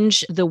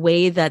change the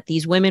way that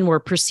these women were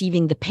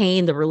perceiving the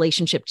pain, the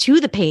relationship to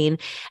the pain.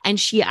 And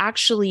she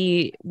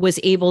actually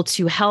was able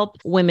to help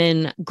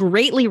women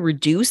greatly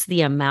reduce the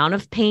amount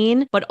of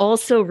pain, but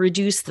also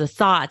reduce the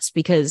thoughts.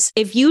 Because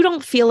if you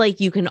don't feel like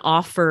you can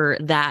offer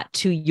that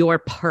to your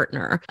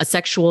partner, a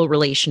sexual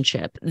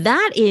relationship,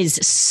 that is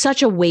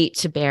such a weight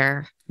to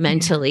bear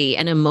mentally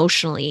and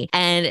emotionally.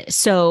 And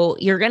so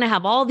you're going to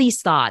have all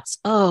these thoughts.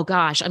 Oh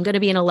gosh, I'm going to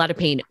be in a lot of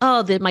pain.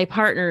 Oh, that my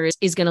partner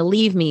is going to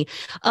leave me.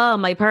 Oh,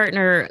 my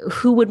partner,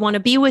 who would want to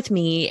be with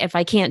me if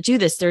I can't do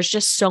this? There's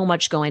just so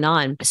much going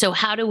on. So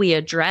how do we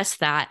address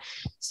that?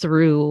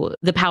 Through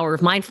the power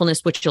of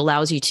mindfulness, which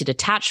allows you to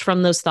detach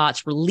from those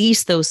thoughts,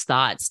 release those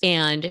thoughts,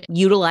 and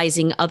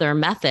utilizing other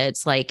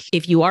methods. Like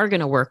if you are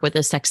going to work with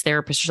a sex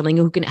therapist or something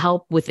who can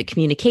help with the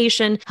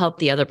communication, help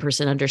the other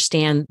person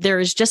understand, there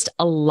is just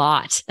a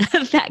lot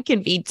that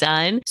can be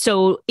done.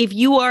 So if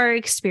you are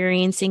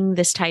experiencing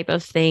this type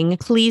of thing,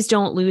 please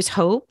don't lose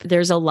hope.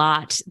 There's a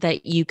lot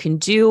that you can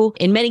do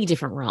in many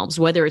different realms,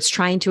 whether it's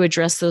trying to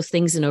address those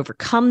things and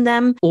overcome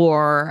them,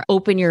 or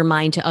open your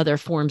mind to other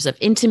forms of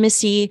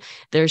intimacy.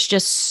 There's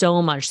just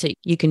so much that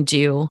you can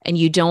do, and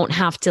you don't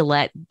have to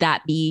let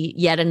that be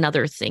yet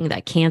another thing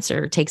that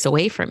cancer takes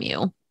away from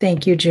you.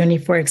 Thank you,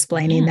 Juni, for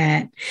explaining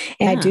that.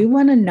 And I do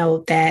want to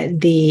note that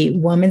the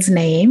woman's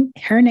name,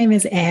 her name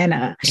is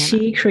Anna.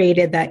 She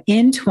created the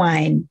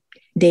Entwine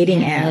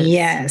dating app.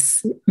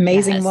 Yes.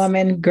 Amazing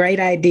woman. Great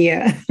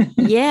idea.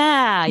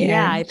 Yeah.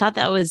 I thought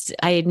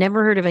I had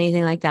never heard of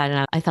anything like that.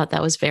 And I thought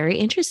that was very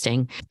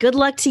interesting. Good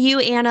luck to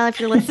you, Anna, if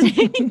you're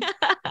listening.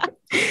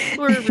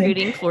 We're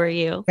rooting for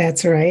you.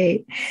 That's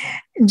right.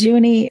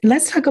 Juni,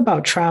 let's talk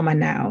about trauma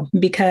now,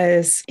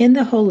 because in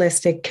the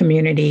holistic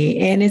community,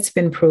 and it's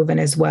been proven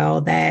as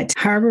well, that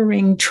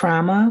harboring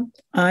trauma,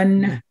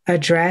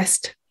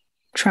 unaddressed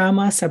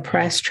trauma,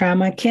 suppressed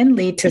trauma can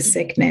lead to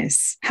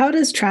sickness. How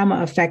does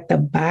trauma affect the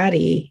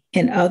body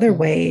in other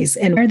ways?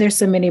 And are there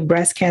so many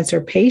breast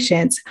cancer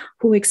patients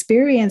who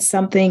experience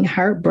something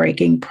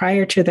heartbreaking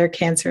prior to their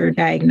cancer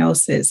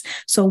diagnosis?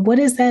 So what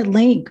is that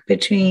link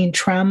between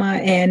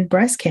trauma and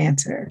breast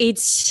cancer?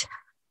 This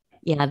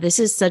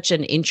is such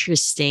an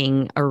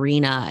interesting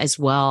arena as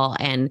well,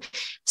 and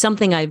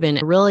something I've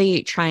been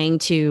really trying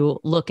to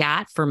look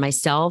at for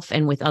myself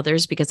and with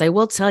others, because I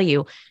will tell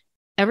you,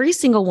 every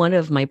single one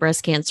of my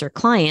breast cancer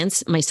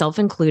clients, myself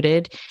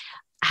included,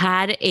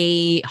 had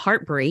a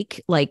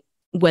heartbreak, like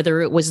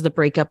whether it was the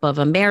breakup of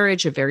a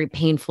marriage, a very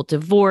painful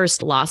divorce,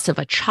 loss of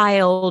a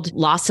child,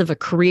 loss of a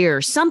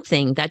career,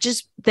 something that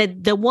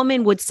the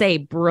woman would say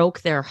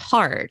broke their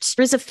heart.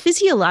 There's a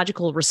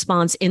physiological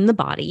response in the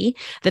body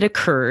that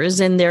occurs,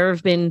 and there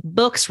have been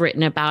books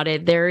written about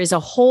it. There is a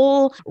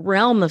whole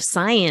realm of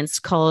science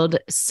called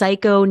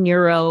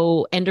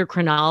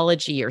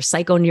psychoneuroendocrinology or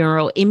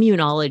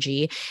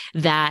psychoneuroimmunology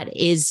that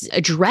is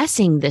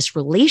addressing this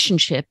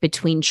relationship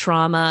between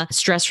trauma,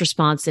 stress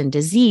response, and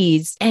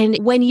disease. And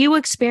when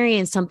you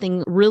experience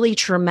something really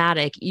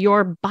traumatic,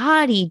 your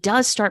body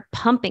does start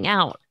pumping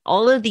out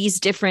all of these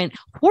different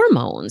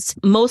hormones,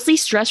 mostly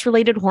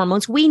stress-related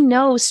hormones. We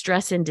know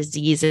stress and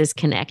disease is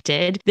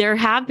connected. There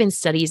have been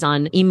studies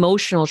on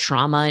emotional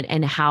trauma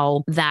and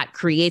how that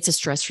creates a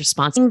stress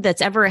response.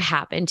 That's ever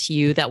happened to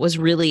you that was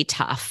really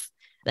tough,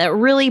 that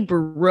really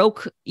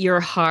broke your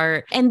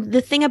heart. And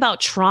the thing about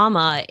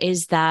trauma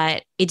is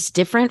that it's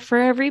different for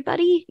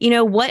everybody. You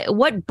know,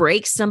 what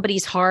breaks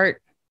somebody's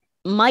heart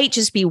might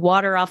just be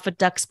water off a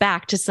duck's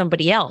back to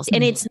somebody else.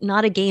 And it's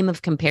not a game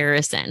of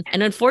comparison.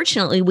 And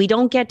unfortunately, we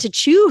don't get to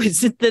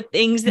choose the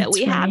things that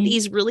we have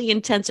these really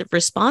intensive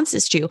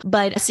responses to.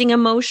 But seeing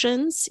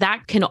emotions,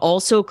 that can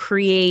also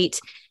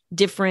create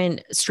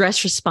different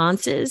stress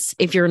responses.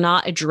 If you're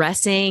not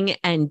addressing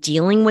and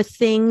dealing with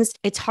things,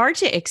 it's hard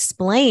to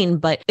explain.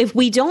 But if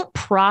we don't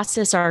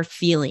process our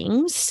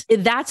feelings,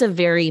 that's a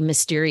very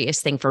mysterious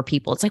thing for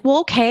people. It's like, well,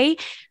 okay,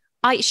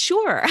 I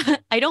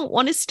don't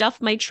want to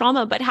stuff my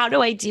trauma, but how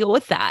do I deal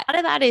with that? A lot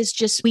of that is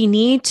just, we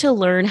need to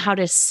learn how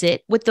to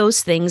sit with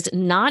those things,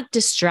 not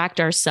distract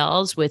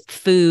ourselves with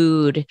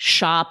food,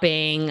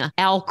 shopping,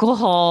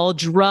 alcohol,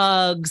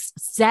 drugs,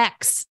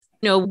 sex.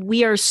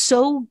 We are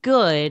so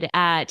good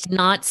at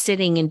not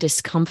sitting in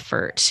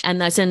discomfort. And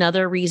that's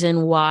another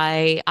reason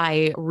why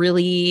I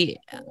really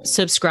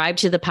subscribe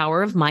to the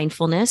power of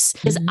mindfulness,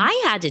 because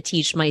I had to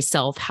teach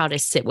myself how to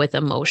sit with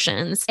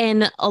emotions.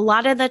 And a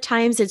lot of the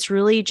times it's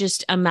really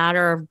just a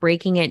matter of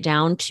breaking it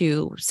down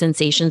to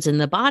sensations in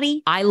the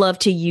body. I love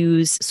to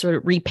use sort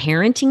of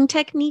reparenting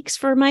techniques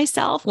for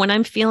myself when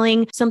I'm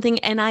feeling something.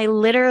 And I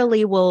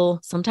literally will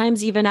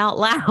sometimes even out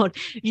loud,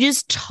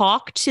 just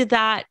talk to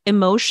that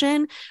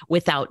emotion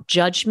without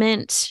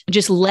judgment.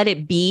 Just let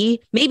it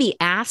be. Maybe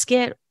ask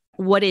it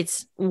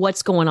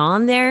what's going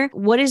on there.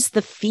 What is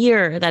the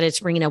fear that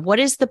it's bringing up? What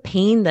is the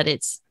pain that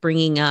it's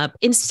bringing up?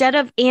 Instead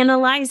of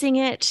analyzing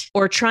it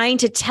or trying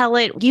to tell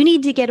it, you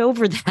need to get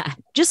over that.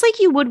 Just like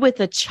you would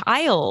with a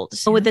child,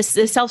 with this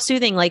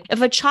self-soothing. Like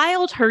if a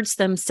child hurts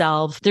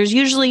themselves, there's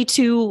usually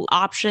two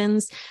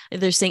options.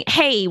 They're saying,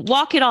 hey,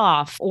 walk it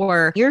off,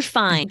 or you're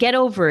fine, get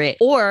over it.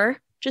 Or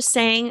just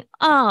saying,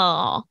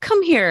 oh,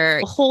 come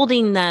here,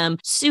 holding them,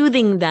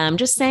 soothing them,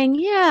 just saying,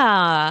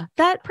 yeah,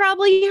 that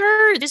probably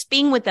hurt. Just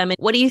being with them. And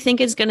what do you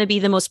think is going to be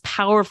the most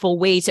powerful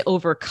way to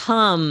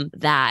overcome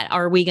that?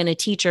 Are we going to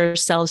teach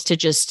ourselves to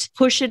just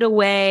push it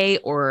away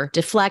or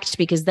deflect?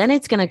 Because then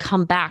it's going to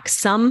come back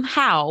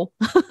somehow.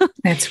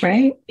 That's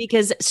right.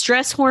 Because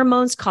stress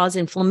hormones cause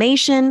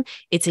inflammation.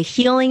 It's a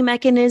healing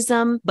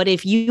mechanism. But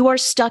if you are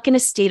stuck in a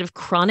state of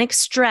chronic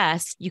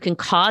stress, you can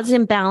cause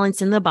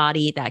imbalance in the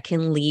body that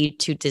can lead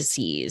to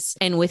disease.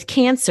 And with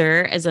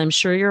cancer, as I'm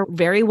sure you're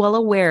very well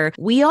aware,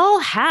 we all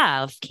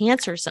have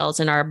cancer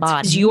cells in our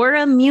body. Is your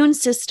immune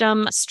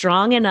system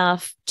strong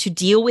enough to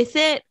deal with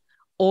it?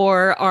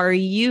 Or are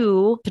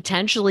you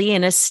potentially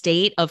in a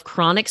state of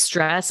chronic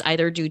stress,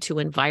 either due to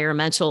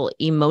environmental,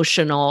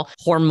 emotional,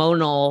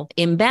 hormonal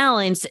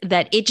imbalance,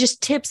 that it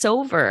just tips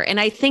over? And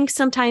I think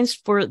sometimes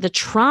for the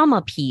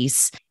trauma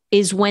piece,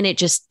 is when it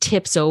just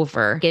tips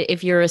over.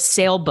 If you're a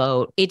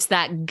sailboat, it's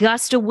that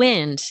gust of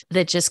wind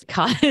that just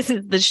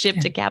causes the ship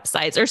to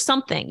capsize or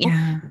something.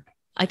 Yeah.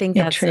 I think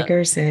that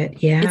triggers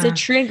it. Yeah. It's a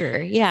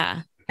trigger.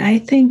 Yeah. I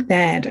think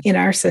that in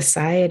our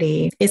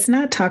society, it's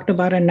not talked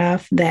about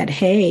enough that,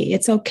 hey,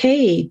 it's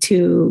okay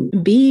to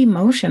be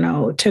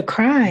emotional, to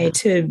cry,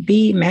 to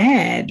be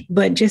mad,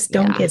 but just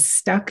don't get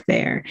stuck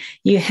there.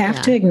 You have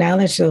to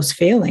acknowledge those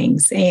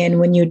feelings. And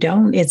when you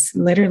don't, it's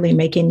literally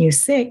making you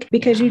sick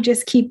because you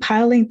just keep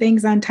piling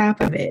things on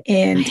top of it.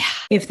 And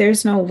if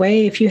there's no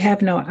way, if you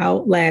have no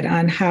outlet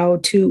on how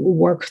to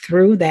work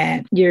through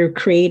that, you're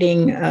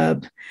creating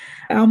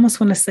I almost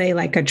want to say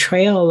like a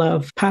trail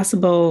of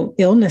possible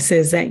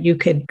illnesses that you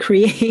could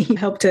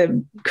help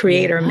to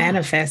create or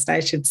manifest, I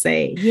should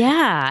say.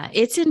 Yeah,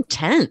 it's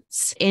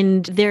intense.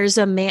 And there's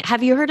a man,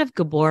 have you heard of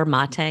Gabor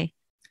Mate?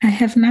 I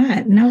have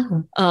not,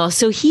 no.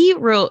 So he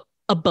wrote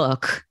a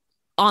book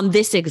on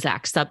this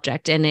exact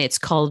subject, and it's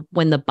called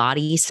When the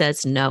Body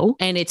Says No.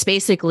 And it's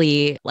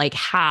basically like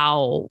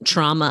how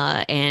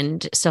trauma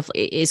and stuff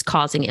is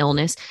causing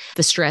illness,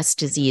 the stress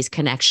disease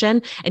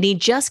connection. And he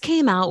just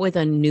came out with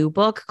a new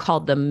book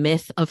called The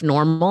Myth of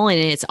Normal. And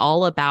it's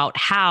all about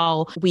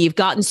how we've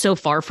gotten so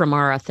far from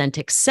our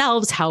authentic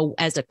selves, how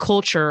as a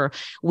culture,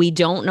 we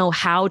don't know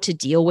how to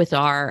deal with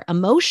our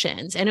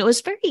emotions. And it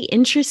was very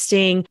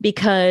interesting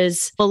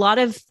because a lot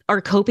of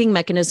our coping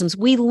mechanisms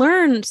we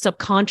learn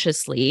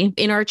subconsciously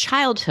in our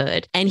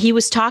childhood. And he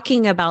was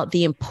talking about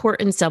the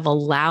importance of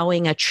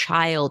allowing a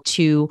child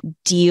to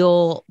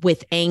deal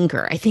with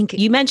anger. I think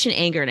you mentioned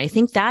anger, and I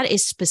think that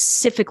is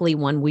specifically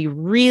one we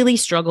really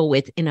struggle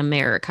with in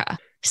America.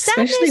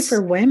 Especially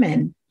for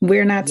women.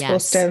 We're not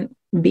supposed to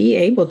be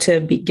able to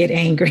get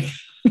angry.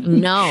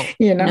 No,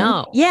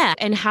 no. Yeah.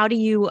 And how do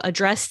you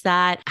address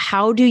that?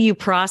 How do you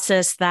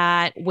process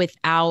that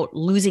without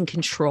losing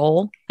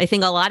control? I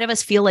think a lot of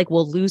us feel like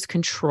we'll lose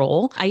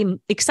control.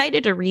 I'm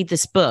excited to read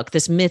this book,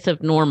 this Myth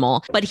of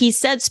Normal. But he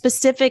said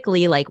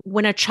specifically, like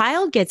when a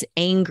child gets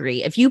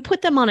angry, if you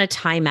put them on a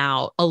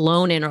timeout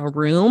alone in a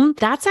room,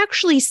 that's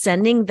actually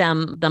sending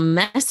them the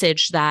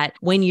message that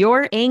when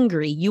you're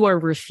angry, you are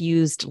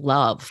refused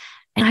love.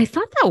 And I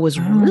thought that was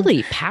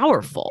really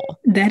powerful.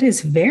 That is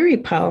very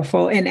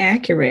powerful and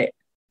accurate.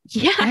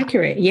 Yeah.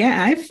 Accurate.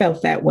 Yeah, I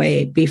felt that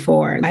way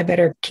before. I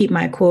better keep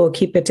my cool,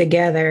 keep it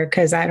together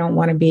because I don't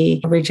want to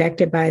be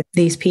rejected by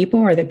these people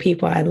or the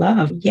people I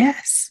love.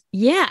 Yes.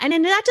 Yeah. And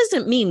that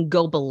doesn't mean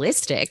go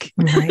ballistic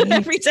right.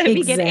 every time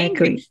we get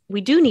angry. We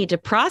do need to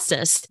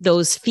process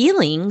those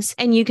feelings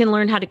and you can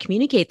learn how to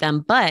communicate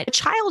them. But a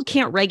child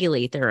can't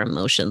regulate their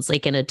emotions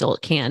like an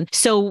adult can.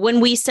 So when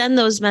we send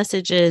those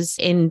messages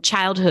in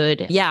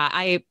childhood,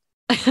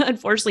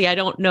 unfortunately, I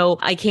don't know.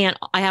 I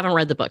haven't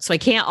read the book, so I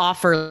can't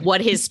offer what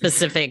his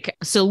specific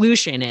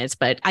solution is.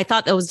 But I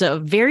thought that was a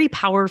very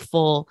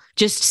powerful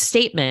just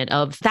statement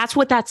of that's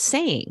what that's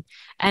saying.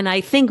 And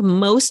I think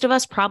most of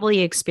us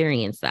probably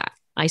experience that.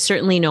 I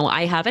certainly know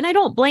I have, and I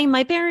don't blame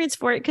my parents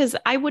for it because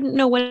I wouldn't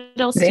know what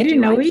else They to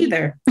didn't do. know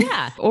either.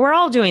 Yeah, we're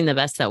all doing the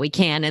best that we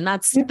can. And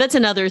that's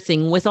another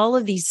thing with all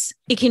of these.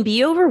 It can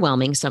be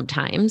overwhelming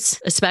sometimes,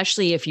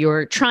 especially if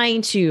you're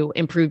trying to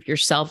improve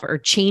yourself or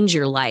change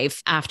your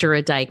life after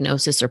a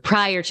diagnosis or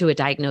prior to a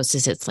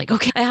diagnosis. It's like,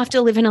 okay, I have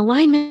to live in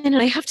alignment and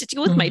I have to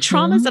deal with my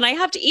traumas and I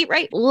have to eat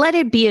right. Let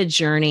it be a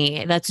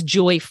journey that's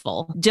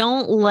joyful.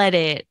 Don't let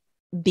it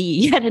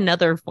be yet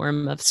another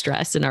form of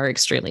stress in our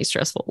extremely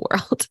stressful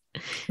world.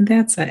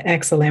 That's an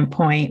excellent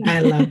point.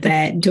 I love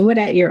that. Do it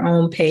at your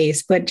own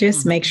pace, but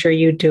just make sure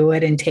you do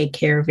it and take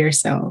care of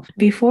yourself.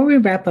 Before we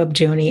wrap up,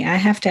 Juni, I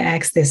have to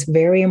ask this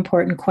very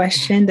important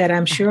question that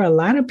I'm sure a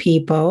lot of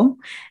people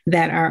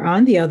that are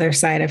on the other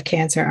side of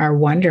cancer are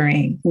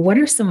wondering. What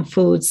are some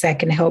foods that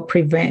can help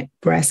prevent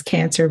breast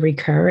cancer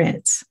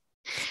recurrence?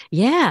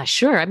 Yeah,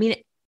 sure. I mean,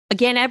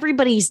 again,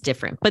 everybody's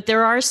different, but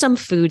there are some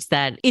foods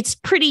that it's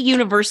pretty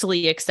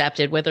universally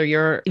accepted, whether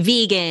you're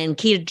vegan,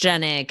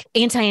 ketogenic,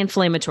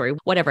 anti-inflammatory,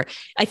 whatever.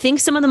 I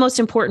think some of the most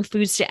important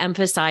foods to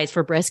emphasize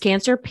for breast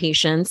cancer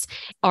patients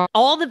are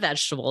all the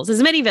vegetables,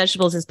 as many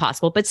vegetables as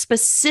possible, but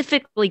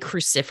specifically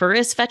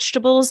cruciferous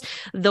vegetables.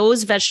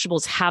 Those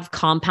vegetables have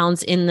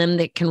compounds in them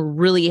that can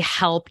really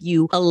help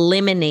you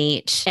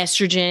eliminate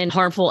estrogen,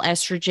 harmful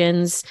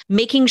estrogens.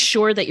 Making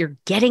sure that you're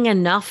getting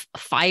enough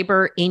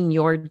fiber in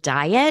your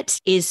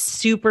diet is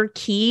super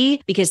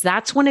key because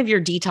that's one of your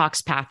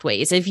detox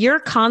pathways. If you're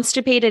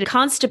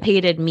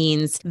constipated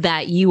means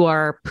that you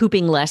are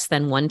pooping less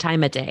than one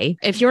time a day.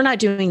 If you're not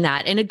doing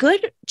that, and a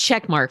good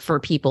check mark for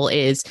people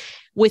is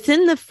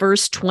within the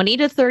first 20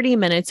 to 30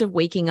 minutes of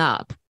waking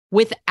up,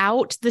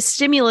 without the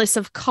stimulus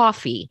of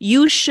coffee,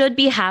 you should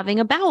be having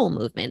a bowel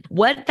movement.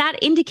 What that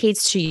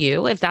indicates to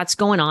you, if that's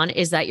going on,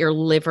 is that your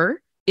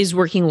liver is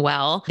working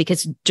well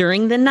because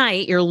during the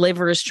night, your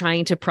liver is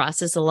trying to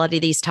process a lot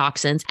of these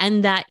toxins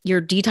and that your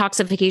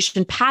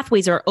detoxification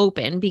pathways are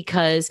open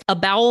because a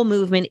bowel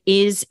movement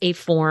is a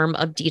form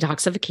of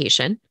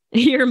detoxification.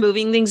 You're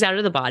moving things out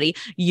of the body,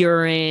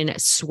 urine,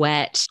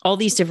 sweat, all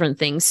these different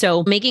things.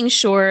 So making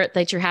sure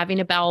that you're having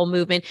a bowel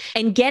movement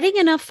and getting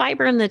enough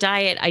fiber in the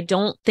diet, I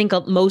don't think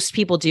most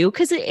people do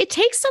because it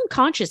takes some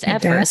conscious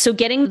effort. So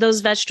getting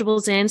those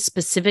vegetables in,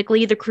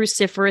 specifically the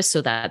cruciferous,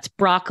 so that's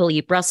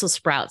broccoli, Brussels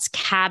sprouts,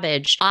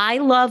 cabbage. I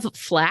love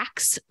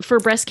flax for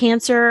breast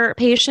cancer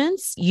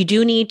patients. You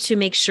do need to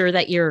make sure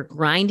that you're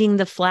grinding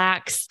the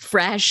flax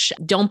fresh.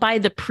 Don't buy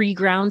the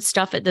pre-ground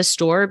stuff at the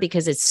store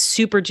because it's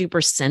super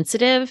duper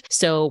sensitive.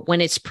 So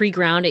when it's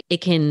pre-ground, it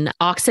can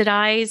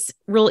oxidize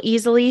real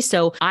easily.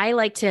 So I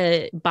like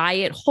to buy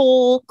it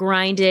whole,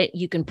 grind it.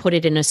 You can put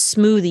it in a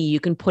smoothie.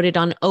 You can put it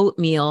on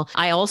oatmeal.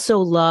 I also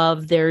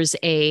love, there's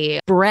a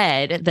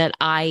bread that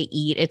I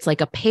eat. It's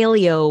like a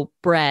paleo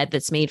bread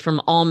that's made from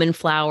almond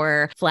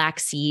flour,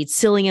 flaxseed,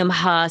 psyllium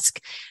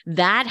husk.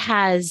 That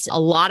has a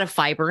lot of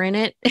fiber in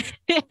it.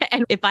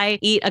 And if I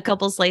eat a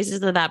couple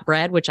slices of that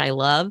bread, which I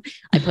love,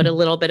 I put a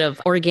little bit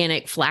of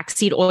organic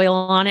flaxseed oil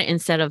on it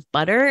instead of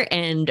butter.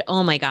 And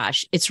oh my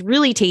gosh, it's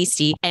really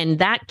tasty. And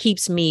that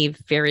keeps me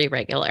very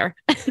regular.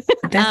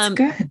 That's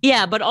good.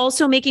 Yeah, but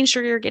also making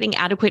sure you're getting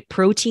adequate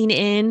protein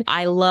in.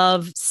 I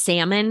love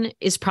salmon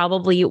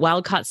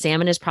wild caught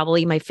salmon is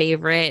probably my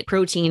favorite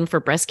protein for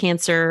breast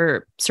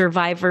cancer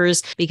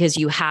survivors because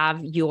you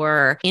have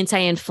your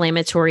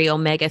anti-inflammatory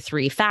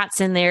omega-3 fats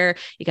in there.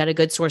 You got a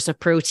good source of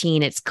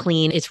protein. It's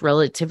clean. It's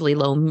relatively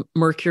low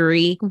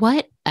mercury.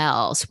 What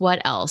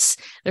else?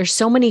 There's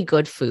so many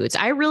good foods.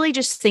 I really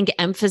just think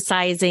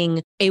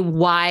emphasizing a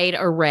wide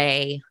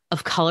array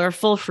of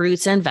colorful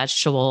fruits and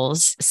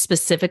vegetables,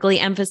 specifically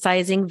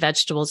emphasizing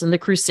vegetables and the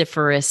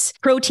cruciferous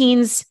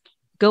proteins.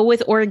 Go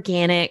with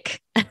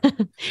organic,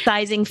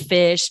 sizing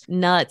fish,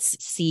 nuts,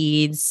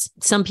 seeds.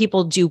 Some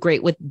people do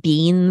great with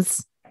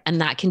beans, and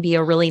that can be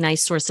a really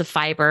nice source of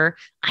fiber.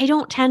 I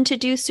don't tend to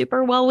do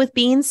super well with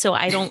beans, so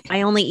I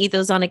only eat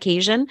those on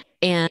occasion.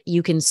 And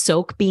you can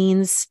soak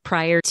beans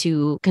prior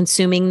to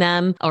consuming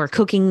them or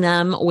cooking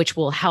them, which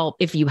will help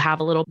if you have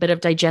a little bit of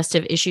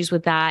digestive issues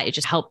with that. It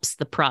just helps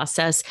the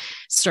process,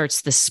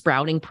 starts the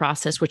sprouting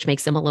process, which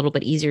makes them a little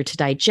bit easier to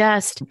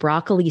digest.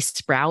 Broccoli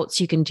sprouts,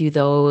 you can do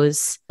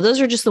those.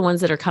 Those are just the ones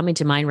that are coming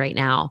to mind right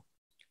now.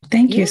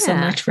 Thank you so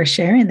much for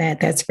sharing that.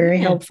 That's very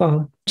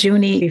helpful.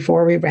 Juni,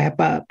 before we wrap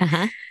up,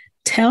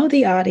 tell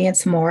the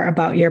audience more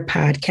about your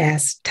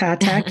podcast,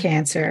 Tata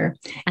Cancer,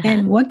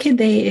 and what can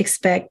they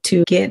expect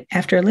to get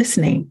after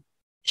listening?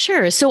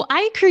 Sure. So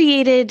I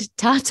created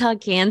Tata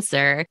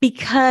Cancer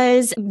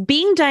because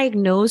being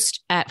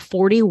diagnosed at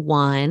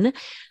 41,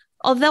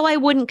 although I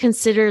wouldn't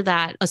consider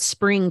that a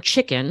spring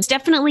chicken, it's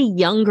definitely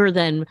younger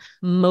than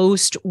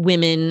most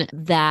women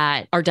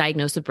that are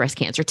diagnosed with breast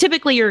cancer.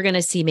 Typically, you're going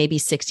to see maybe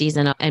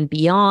 60s and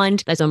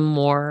beyond. That's a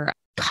more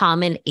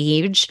common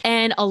age.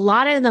 And a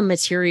lot of the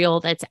material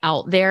that's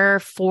out there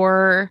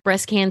for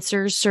breast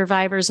cancer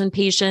survivors and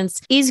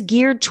patients is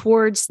geared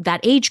towards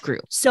that age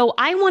group. So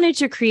I wanted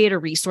to create a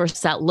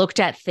resource that looked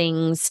at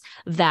things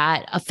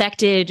that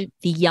affected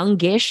the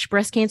youngish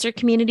breast cancer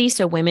community.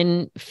 So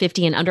women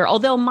 50 and under,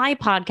 although my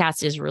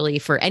podcast is really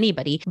for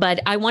anybody, but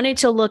I wanted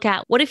to look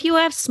at what if you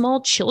have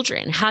small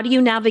children? How do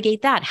you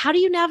navigate that? How do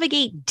you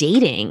navigate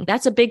dating?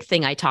 That's a big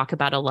thing I talk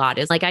about a lot.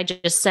 Is like I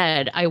just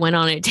said, I went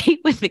on a date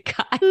with a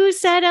guy who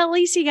said, at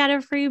least you got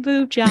a free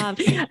boob job.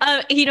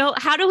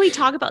 How do we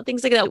talk about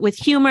things like that with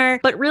humor?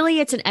 But really,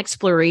 it's an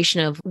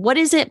exploration of what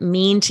does it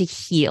mean to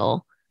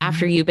heal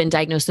after you've been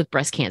diagnosed with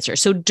breast cancer.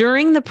 So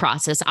during the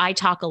process, I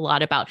talk a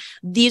lot about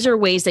these are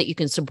ways that you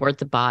can support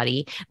the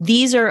body.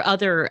 These are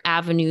other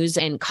avenues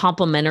and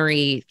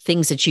complementary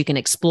things that you can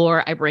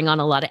explore. I bring on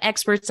a lot of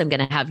experts. I'm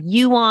going to have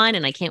you on,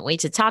 and I can't wait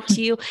to talk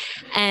to you.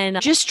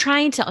 And just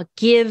trying to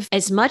give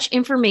as much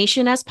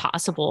information as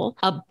possible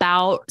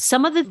about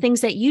some of the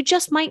things that you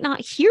just might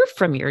not hear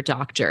from your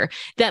doctor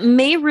that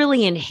may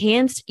really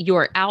enhance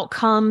your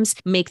outcomes,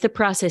 make the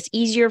process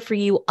easier for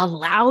you,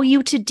 allow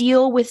you to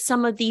deal with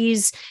some of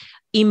these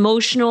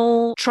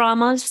emotional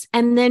traumas,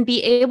 and then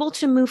be able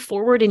to move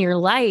forward in your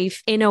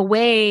life in a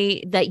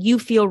way that you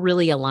feel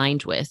really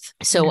aligned with.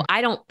 So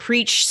I don't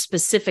preach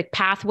specific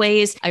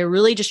pathways. I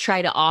really just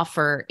try to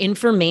offer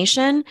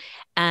information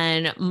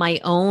and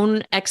my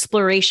own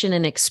exploration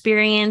and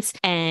experience,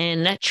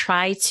 and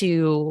try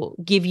to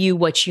give you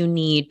what you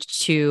need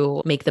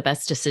to make the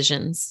best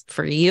decisions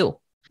for you.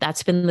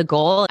 That's been the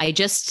goal. I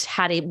just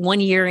had a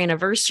 1-year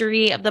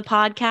anniversary of the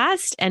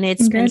podcast, and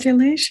it's been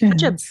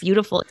such a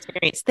beautiful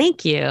experience.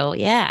 Thank you.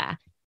 Yeah.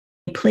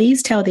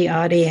 Please tell the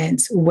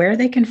audience where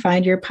they can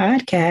find your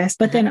podcast,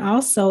 but then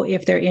also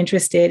if they're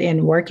interested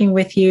in working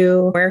with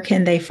you, where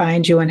can they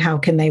find you and how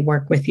can they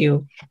work with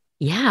you?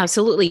 Yeah,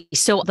 absolutely.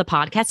 So the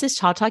podcast is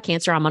Talk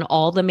Cancer. I'm on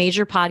all the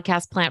major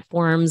podcast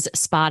platforms,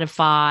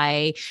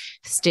 Spotify,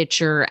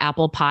 Stitcher,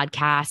 Apple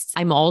Podcasts.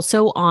 I'm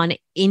also on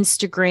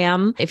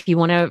Instagram. If you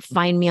want to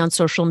find me on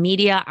social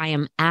media, I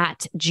am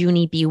at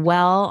Juni Be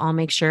Well. I'll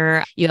make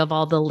sure you have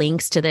all the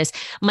links to this.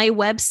 My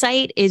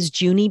website is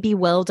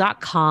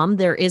junibewell.com.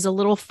 There is a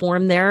little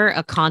form there,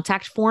 a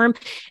contact form.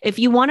 If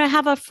you want to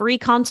have a free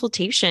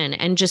consultation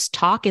and just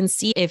talk and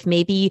see if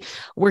maybe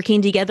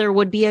working together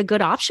would be a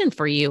good option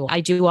for you,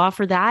 I do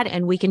offer that,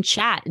 and we can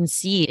chat and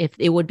see if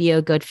it would be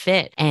a good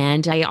fit.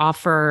 And I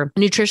offer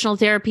nutritional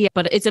therapy,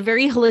 but it's a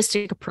very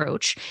holistic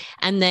approach.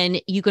 And then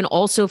you can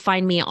also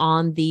find me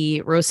on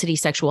the Rose City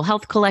Sexual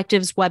Health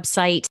Collective's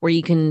website, where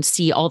you can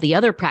see all the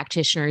other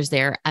practitioners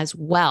there as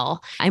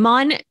well. I'm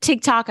on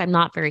TikTok. I'm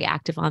not very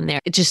active on there.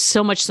 It's just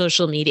so much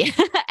social media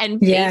and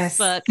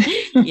Facebook.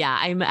 Yeah,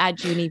 I'm at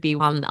Juni B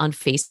on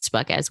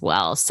Facebook as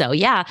well. So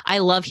yeah, I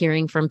love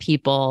hearing from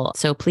people.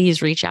 So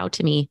please reach out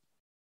to me.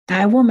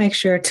 I will make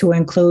sure to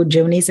include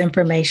Juni's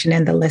information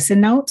in the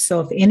listen notes. So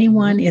if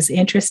anyone is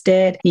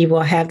interested, you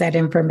will have that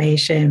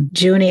information.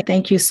 Juni,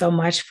 thank you so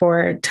much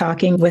for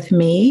talking with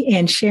me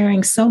and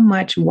sharing so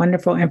much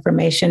wonderful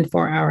information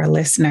for our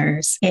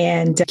listeners.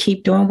 And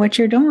keep doing what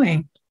you're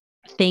doing.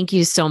 Thank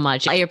you so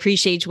much. I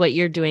appreciate what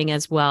you're doing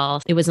as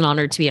well. It was an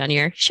honor to be on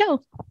your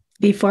show.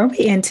 Before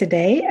we end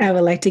today, I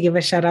would like to give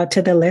a shout out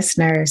to the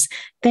listeners.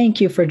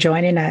 Thank you for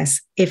joining us.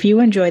 If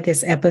you enjoyed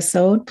this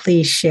episode,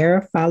 please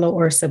share, follow,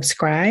 or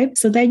subscribe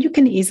so that you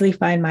can easily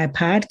find my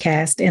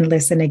podcast and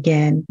listen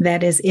again.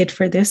 That is it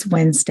for this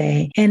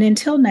Wednesday. And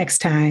until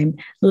next time,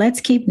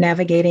 let's keep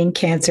navigating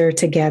cancer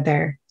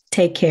together.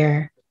 Take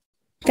care.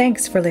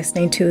 Thanks for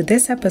listening to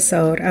this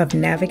episode of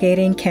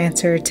Navigating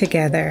Cancer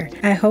Together.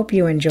 I hope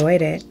you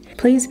enjoyed it.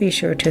 Please be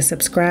sure to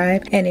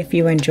subscribe, and if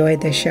you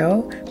enjoyed the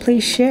show,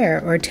 please share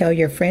or tell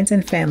your friends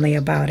and family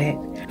about it.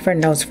 For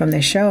notes from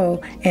the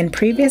show and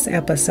previous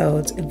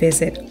episodes,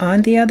 visit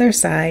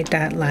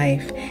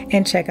ontheotherside.life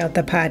and check out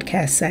the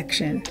podcast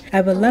section.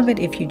 I would love it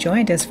if you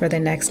joined us for the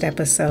next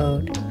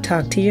episode.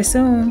 Talk to you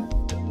soon.